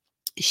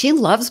 She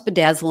loves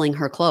bedazzling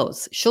her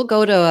clothes. She'll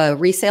go to a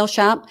resale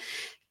shop,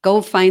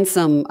 go find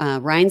some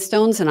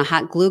rhinestones and a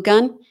hot glue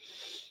gun.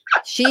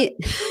 I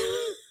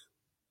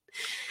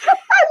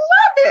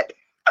love it.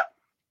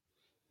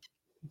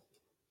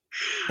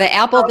 The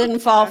apple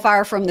didn't fall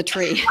far from the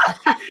tree.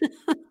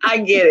 I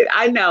get it.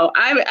 I know.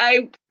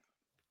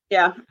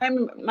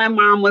 My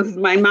mom was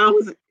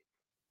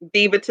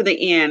diva to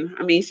the end.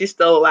 I mean, she's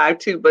still alive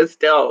too, but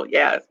still,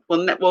 yes.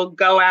 We'll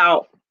go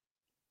out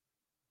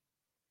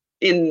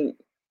in,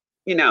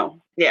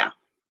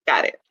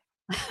 got it.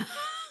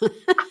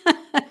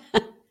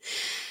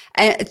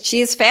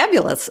 She's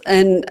fabulous.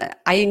 And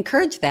I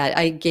encourage that.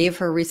 I gave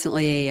her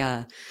recently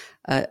a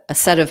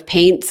set of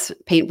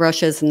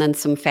paintbrushes, and then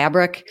some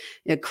fabric,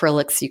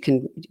 acrylics you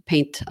can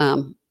paint,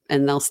 and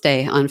they'll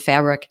stay on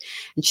fabric.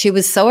 And she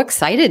was so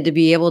excited to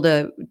be able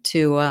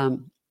to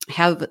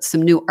have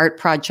some new art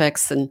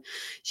projects, and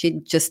she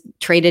just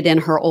traded in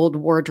her old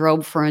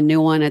wardrobe for a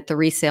new one at the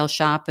resale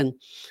shop. And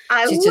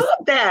I love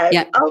that.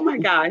 Yeah. Oh my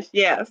gosh.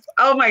 Yes.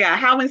 Oh my God.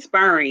 How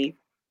inspiring.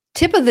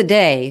 Tip of the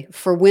day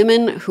for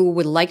women who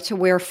would like to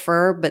wear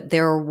fur, but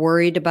they're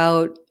worried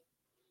about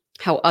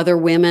how other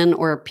women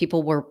or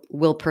people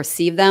will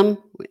perceive them,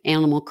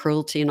 animal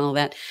cruelty and all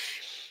that.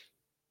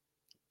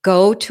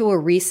 Go to a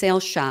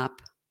resale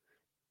shop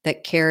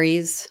that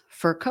carries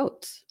fur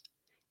coats.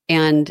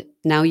 And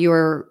now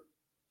you're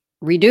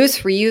reduce,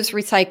 reuse,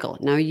 recycle.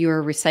 Now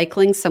you're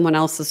recycling someone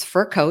else's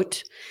fur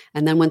coat.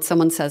 And then when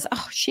someone says,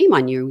 oh, shame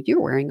on you, you're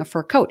wearing a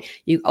fur coat,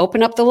 you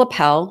open up the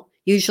lapel.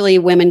 Usually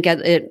women get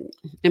it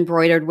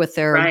embroidered with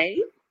their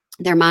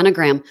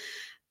monogram.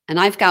 And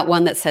I've got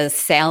one that says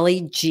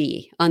Sally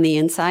G on the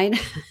inside.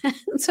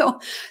 So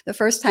the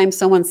first time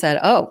someone said,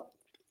 oh,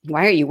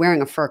 why are you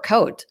wearing a fur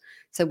coat?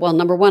 I said, well,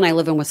 number one, I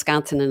live in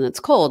Wisconsin and it's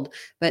cold.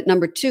 But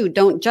number two,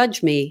 don't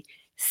judge me.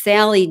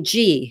 Sally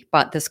G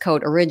bought this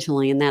coat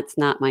originally, and that's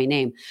not my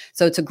name.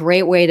 So it's a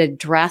great way to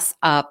dress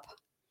up.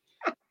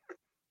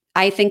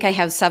 I think I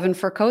have 7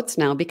 fur coats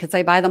now because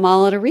I buy them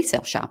all at a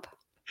resale shop.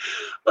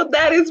 Well,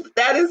 that is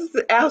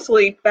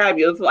absolutely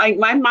fabulous. Like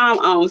my mom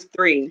owns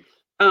three,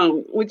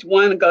 which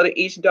one go to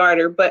each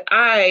daughter. But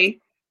Nice.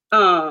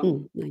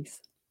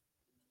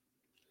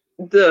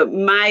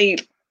 my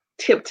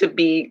tip to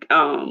be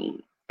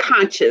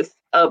conscious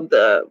of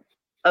the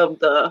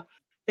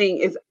thing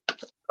is,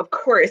 of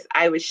course,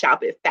 I would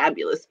shop at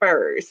Fabulous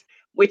Furs,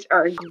 which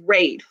are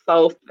great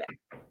faux.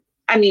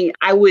 I mean,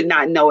 I would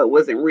not know it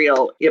wasn't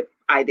real if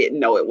I didn't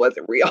know it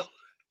wasn't real.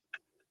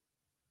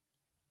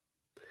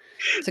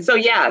 So, So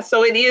yeah,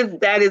 so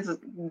that is a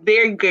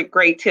very good,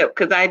 great tip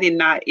because I did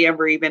not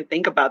ever even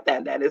think about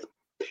that. That is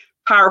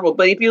powerful.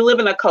 But if you live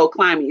in a cold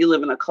climate, you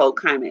live in a cold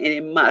climate,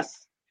 and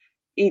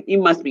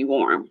you must be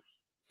warm.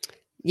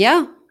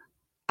 yeah,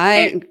 I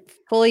And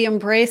fully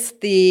embrace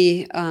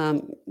the.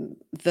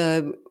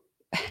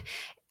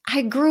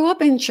 I grew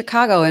up in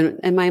Chicago,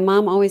 and my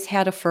mom always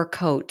had a fur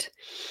coat,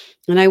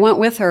 and I went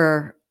with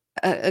her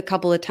a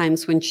couple of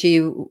times when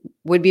she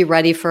would be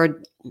ready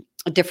for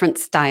a different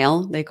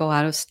style. They go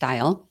out of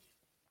style.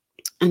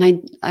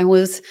 And I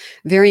was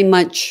very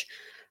much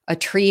a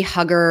tree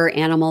hugger,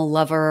 animal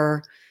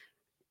lover.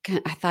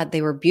 I thought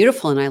they were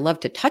beautiful and I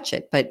loved to touch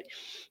it, but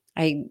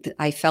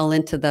I fell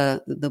into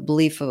the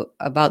belief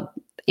about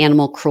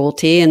animal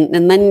cruelty.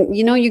 And then,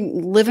 you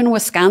live in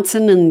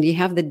Wisconsin and you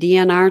have the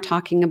DNR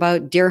talking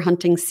about deer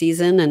hunting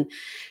season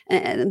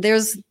and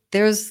there's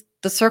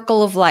the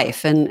circle of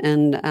life. And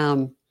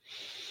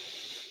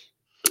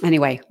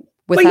anyway,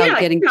 but without yeah,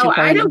 getting too far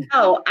I into don't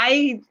know.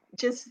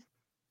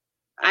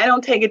 I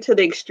don't take it to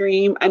the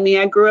extreme. I mean,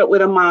 I grew up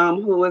with a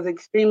mom who was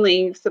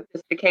extremely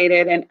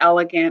sophisticated and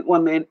elegant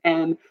woman,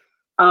 and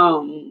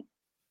um,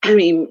 I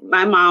mean,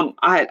 my mom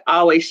I had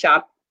always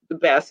shopped the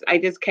best. I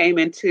just came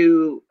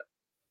into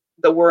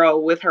the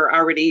world with her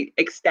already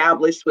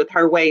established with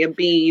her way of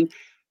being,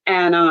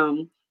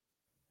 and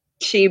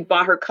she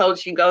bought her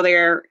coats. You go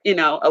there,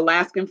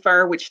 Alaskan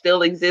fur, which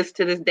still exists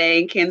to this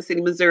day in Kansas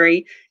City,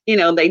 Missouri.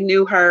 They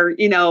knew her,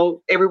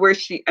 everywhere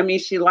she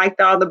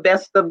liked all the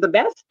best of the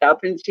best stuff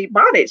and she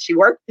bought it. She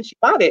worked and she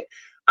bought it.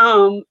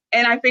 And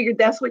I figured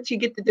that's what you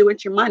get to do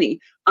with your money.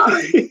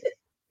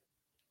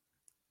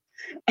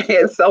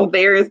 And so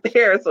there is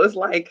there. So it's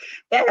like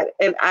that.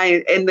 And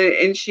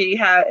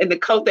the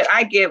coat that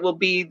I get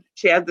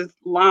she has this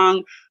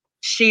long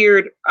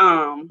sheared,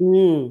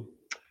 Mm.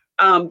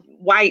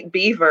 white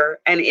beaver,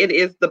 and it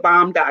is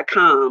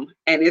thebomb.com,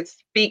 and it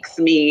speaks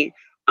me.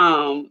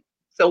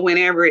 So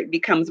whenever it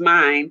becomes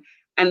mine,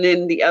 and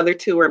then the other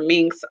two are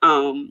minks,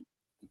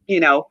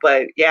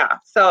 but yeah.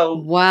 So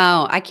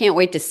Wow, I can't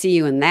wait to see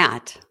you in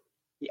that.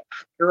 yeah,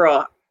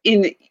 girl.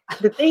 In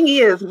the thing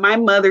is, my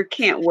mother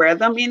can't wear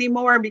them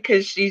anymore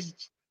because she's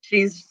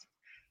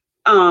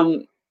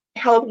um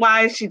health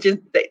wise, she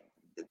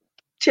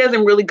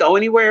doesn't really go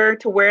anywhere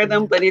to wear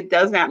them, but it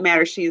does not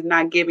matter. She's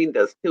not giving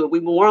this to. We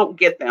won't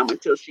get them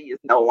until she is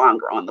no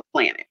longer on the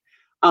planet.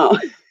 Um,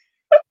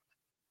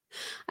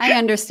 I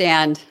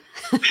understand.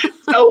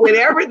 so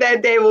whatever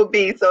that day will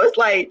be. So it's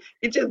like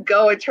you just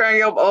go and turn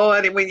them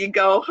on, and when you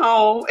go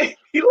home,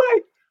 you're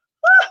like,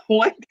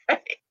 one day.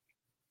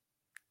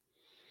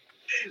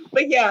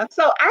 But yeah,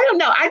 so I don't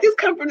know. I just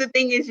come from the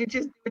thing is you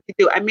just do what you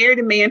do. I married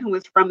a man who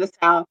was from the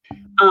South,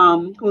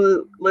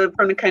 who lived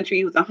from the country.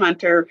 He was a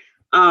hunter.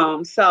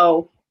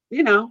 So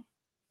you know,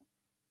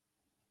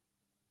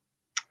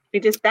 you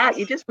just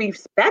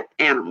respect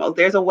animals.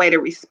 There's a way to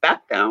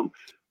respect them.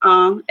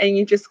 And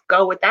you just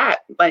go with that.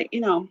 But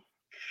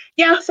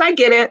yes, I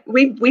get it.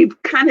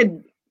 We've kind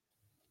of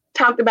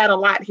talked about a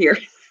lot here.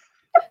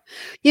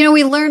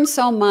 We learn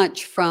so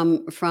much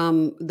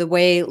from the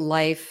way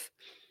life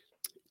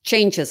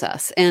changes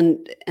us,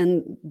 and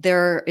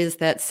there is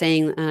that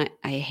saying,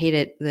 I hate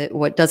it, that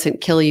what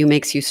doesn't kill you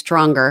makes you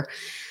stronger.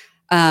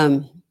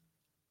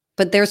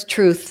 But there's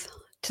truth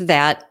to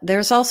that.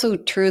 There's also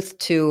truth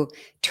to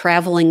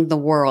traveling the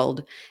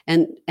world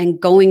and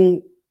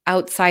going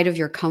outside of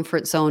your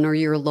comfort zone or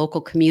your local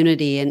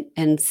community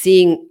and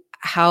seeing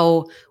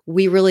how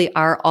we really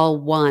are all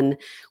one.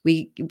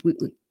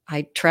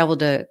 I traveled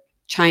to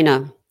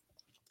China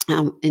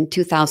in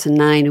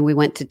 2009, and we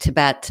went to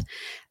Tibet.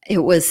 It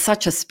was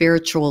such a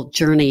spiritual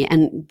journey,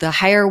 and the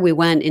higher we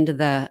went into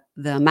the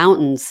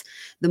mountains,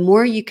 the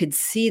more you could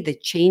see the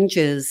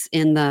changes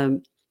in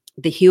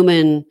the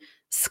human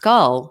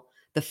skull.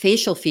 The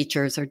facial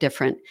features are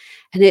different,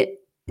 and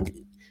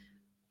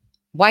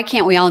why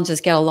can't we all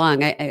just get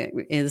along?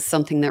 Is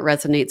something that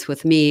resonates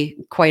with me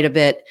quite a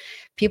bit.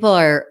 People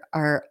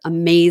are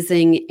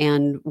amazing,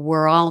 and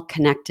we're all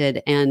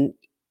connected. And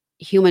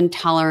human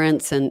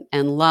tolerance and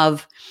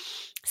love,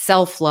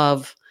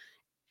 self-love,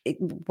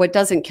 what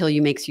doesn't kill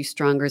you makes you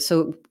stronger.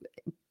 So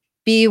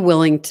be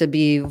willing to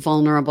be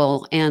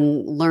vulnerable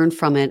and learn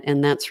from it.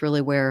 And that's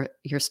really where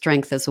your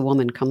strength as a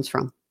woman comes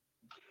from.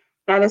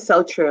 That is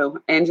so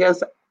true. And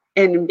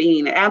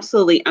being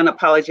absolutely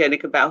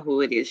unapologetic about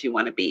who it is you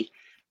want to be.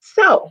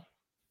 So,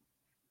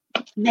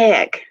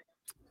 Meg,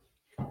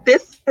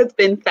 this has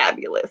been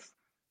fabulous.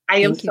 I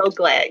am Thank you. so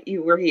glad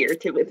you were here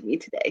with me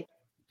today.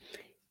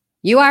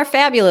 You are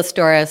fabulous,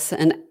 Doris.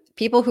 And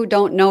people who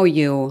don't know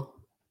you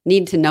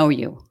need to know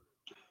you.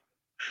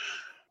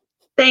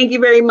 Thank you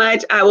very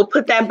much. I will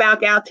put that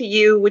back out to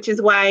you, which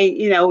is why,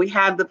 we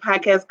have the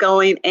podcast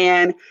going.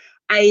 And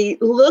I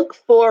look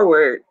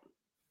forward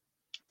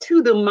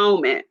to the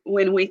moment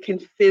when we can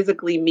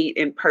physically meet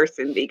in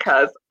person,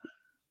 because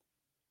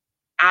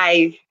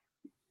I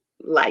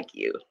like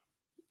you.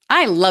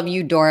 I love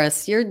you,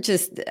 Doris. You're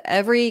just,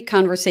 every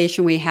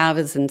conversation we have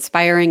is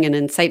inspiring and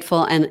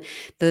insightful. And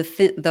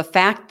the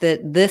fact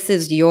that this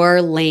is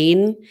your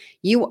lane,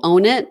 you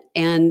own it.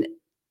 And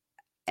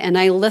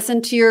I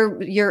listened to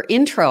your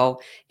intro.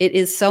 It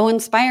is so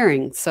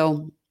inspiring.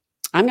 So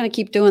I'm going to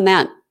keep doing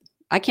that.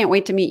 I can't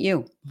wait to meet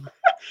you.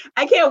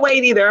 I can't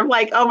wait either. I'm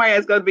like, oh my God,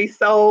 it's going to be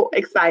so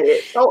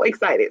excited. So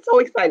excited. So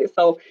excited.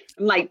 So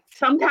I'm like,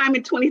 sometime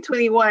in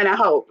 2021, I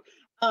hope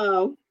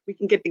we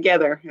can get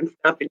together and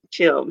stuff and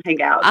chill and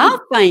hang out.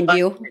 I'll find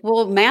you.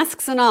 Well,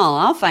 masks and all,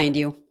 I'll find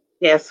you.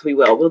 Yes, we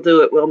will. We'll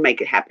do it. We'll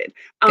make it happen.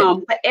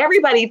 But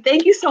everybody,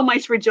 thank you so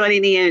much for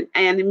joining me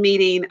and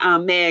meeting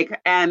Meg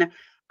and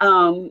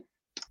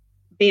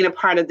being a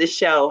part of the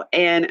show.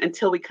 And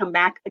until we come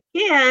back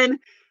again,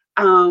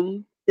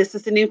 this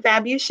is the New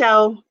Fab You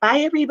Show.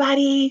 Bye,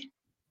 everybody.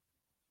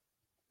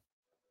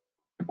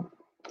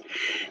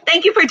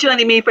 Thank you for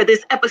joining me for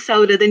this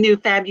episode of the New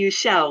Fab You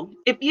Show.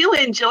 If you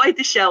enjoyed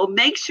the show,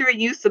 make sure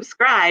you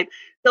subscribe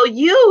so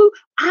you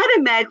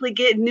automatically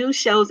get new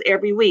shows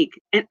every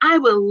week. And I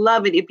would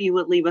love it if you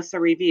would leave us a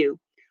review.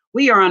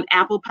 We are on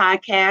Apple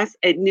Podcasts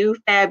at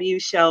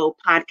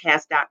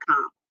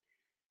newfabyoshowpodcast.com.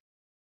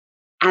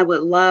 I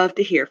would love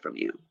to hear from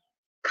you.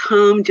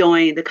 Come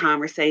join the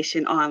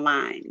conversation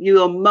online. You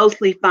will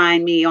mostly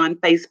find me on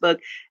Facebook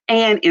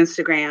and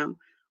Instagram,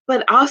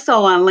 but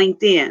also on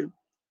LinkedIn.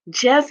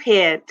 Just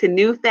head to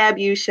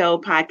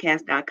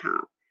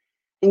newfabyoshowpodcast.com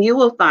and you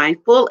will find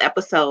full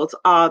episodes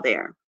all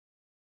there.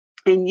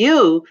 And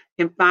you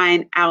can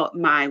find out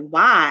my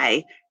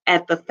why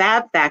at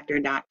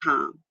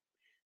thefabfactor.com.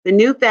 The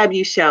New Fab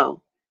You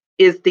Show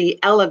is the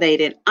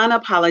elevated,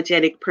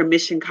 unapologetic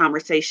permission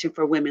conversation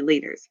for women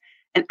leaders.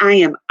 And I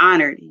am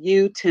honored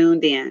you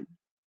tuned in.